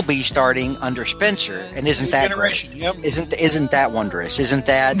he'll be starting under Spencer, and isn't that great? Generation. Yep. Isn't that wondrous? Isn't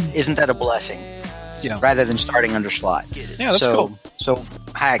that a blessing? Yeah. Rather than starting under Slot. Yeah, that's cool. So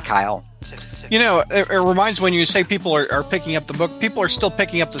hi, Kyle. It reminds me when you say people are picking up the book, people are still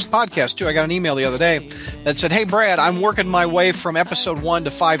picking up this podcast too. I got an email the other day that said, "Hey Brad, I'm working my way from episode 1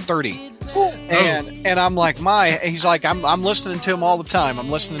 to 530." And I'm like, he's like, I'm listening to him all the time. I'm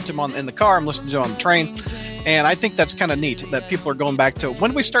listening to him in the car. I'm listening to him on the train. And I think that's kind of neat that people are going back to,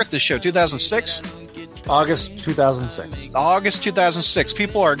 when did we start this show? 2006? August 2006. August 2006.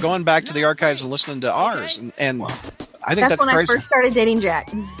 People are going back to the archives and listening to ours. And I think that's when crazy. I first started dating Jack.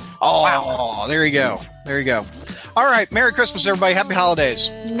 Oh, wow. There you go. There you go. All right. Merry Christmas, everybody. Happy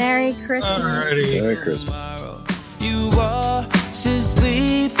holidays. Merry Christmas. Alrighty. Merry Christmas. You are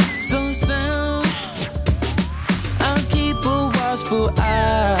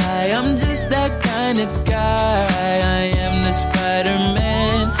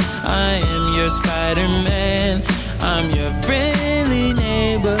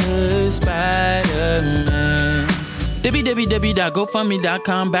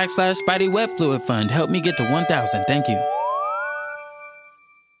www.gofundme.com/SpideyWebFluidFund. Help me get to 1,000. Thank you.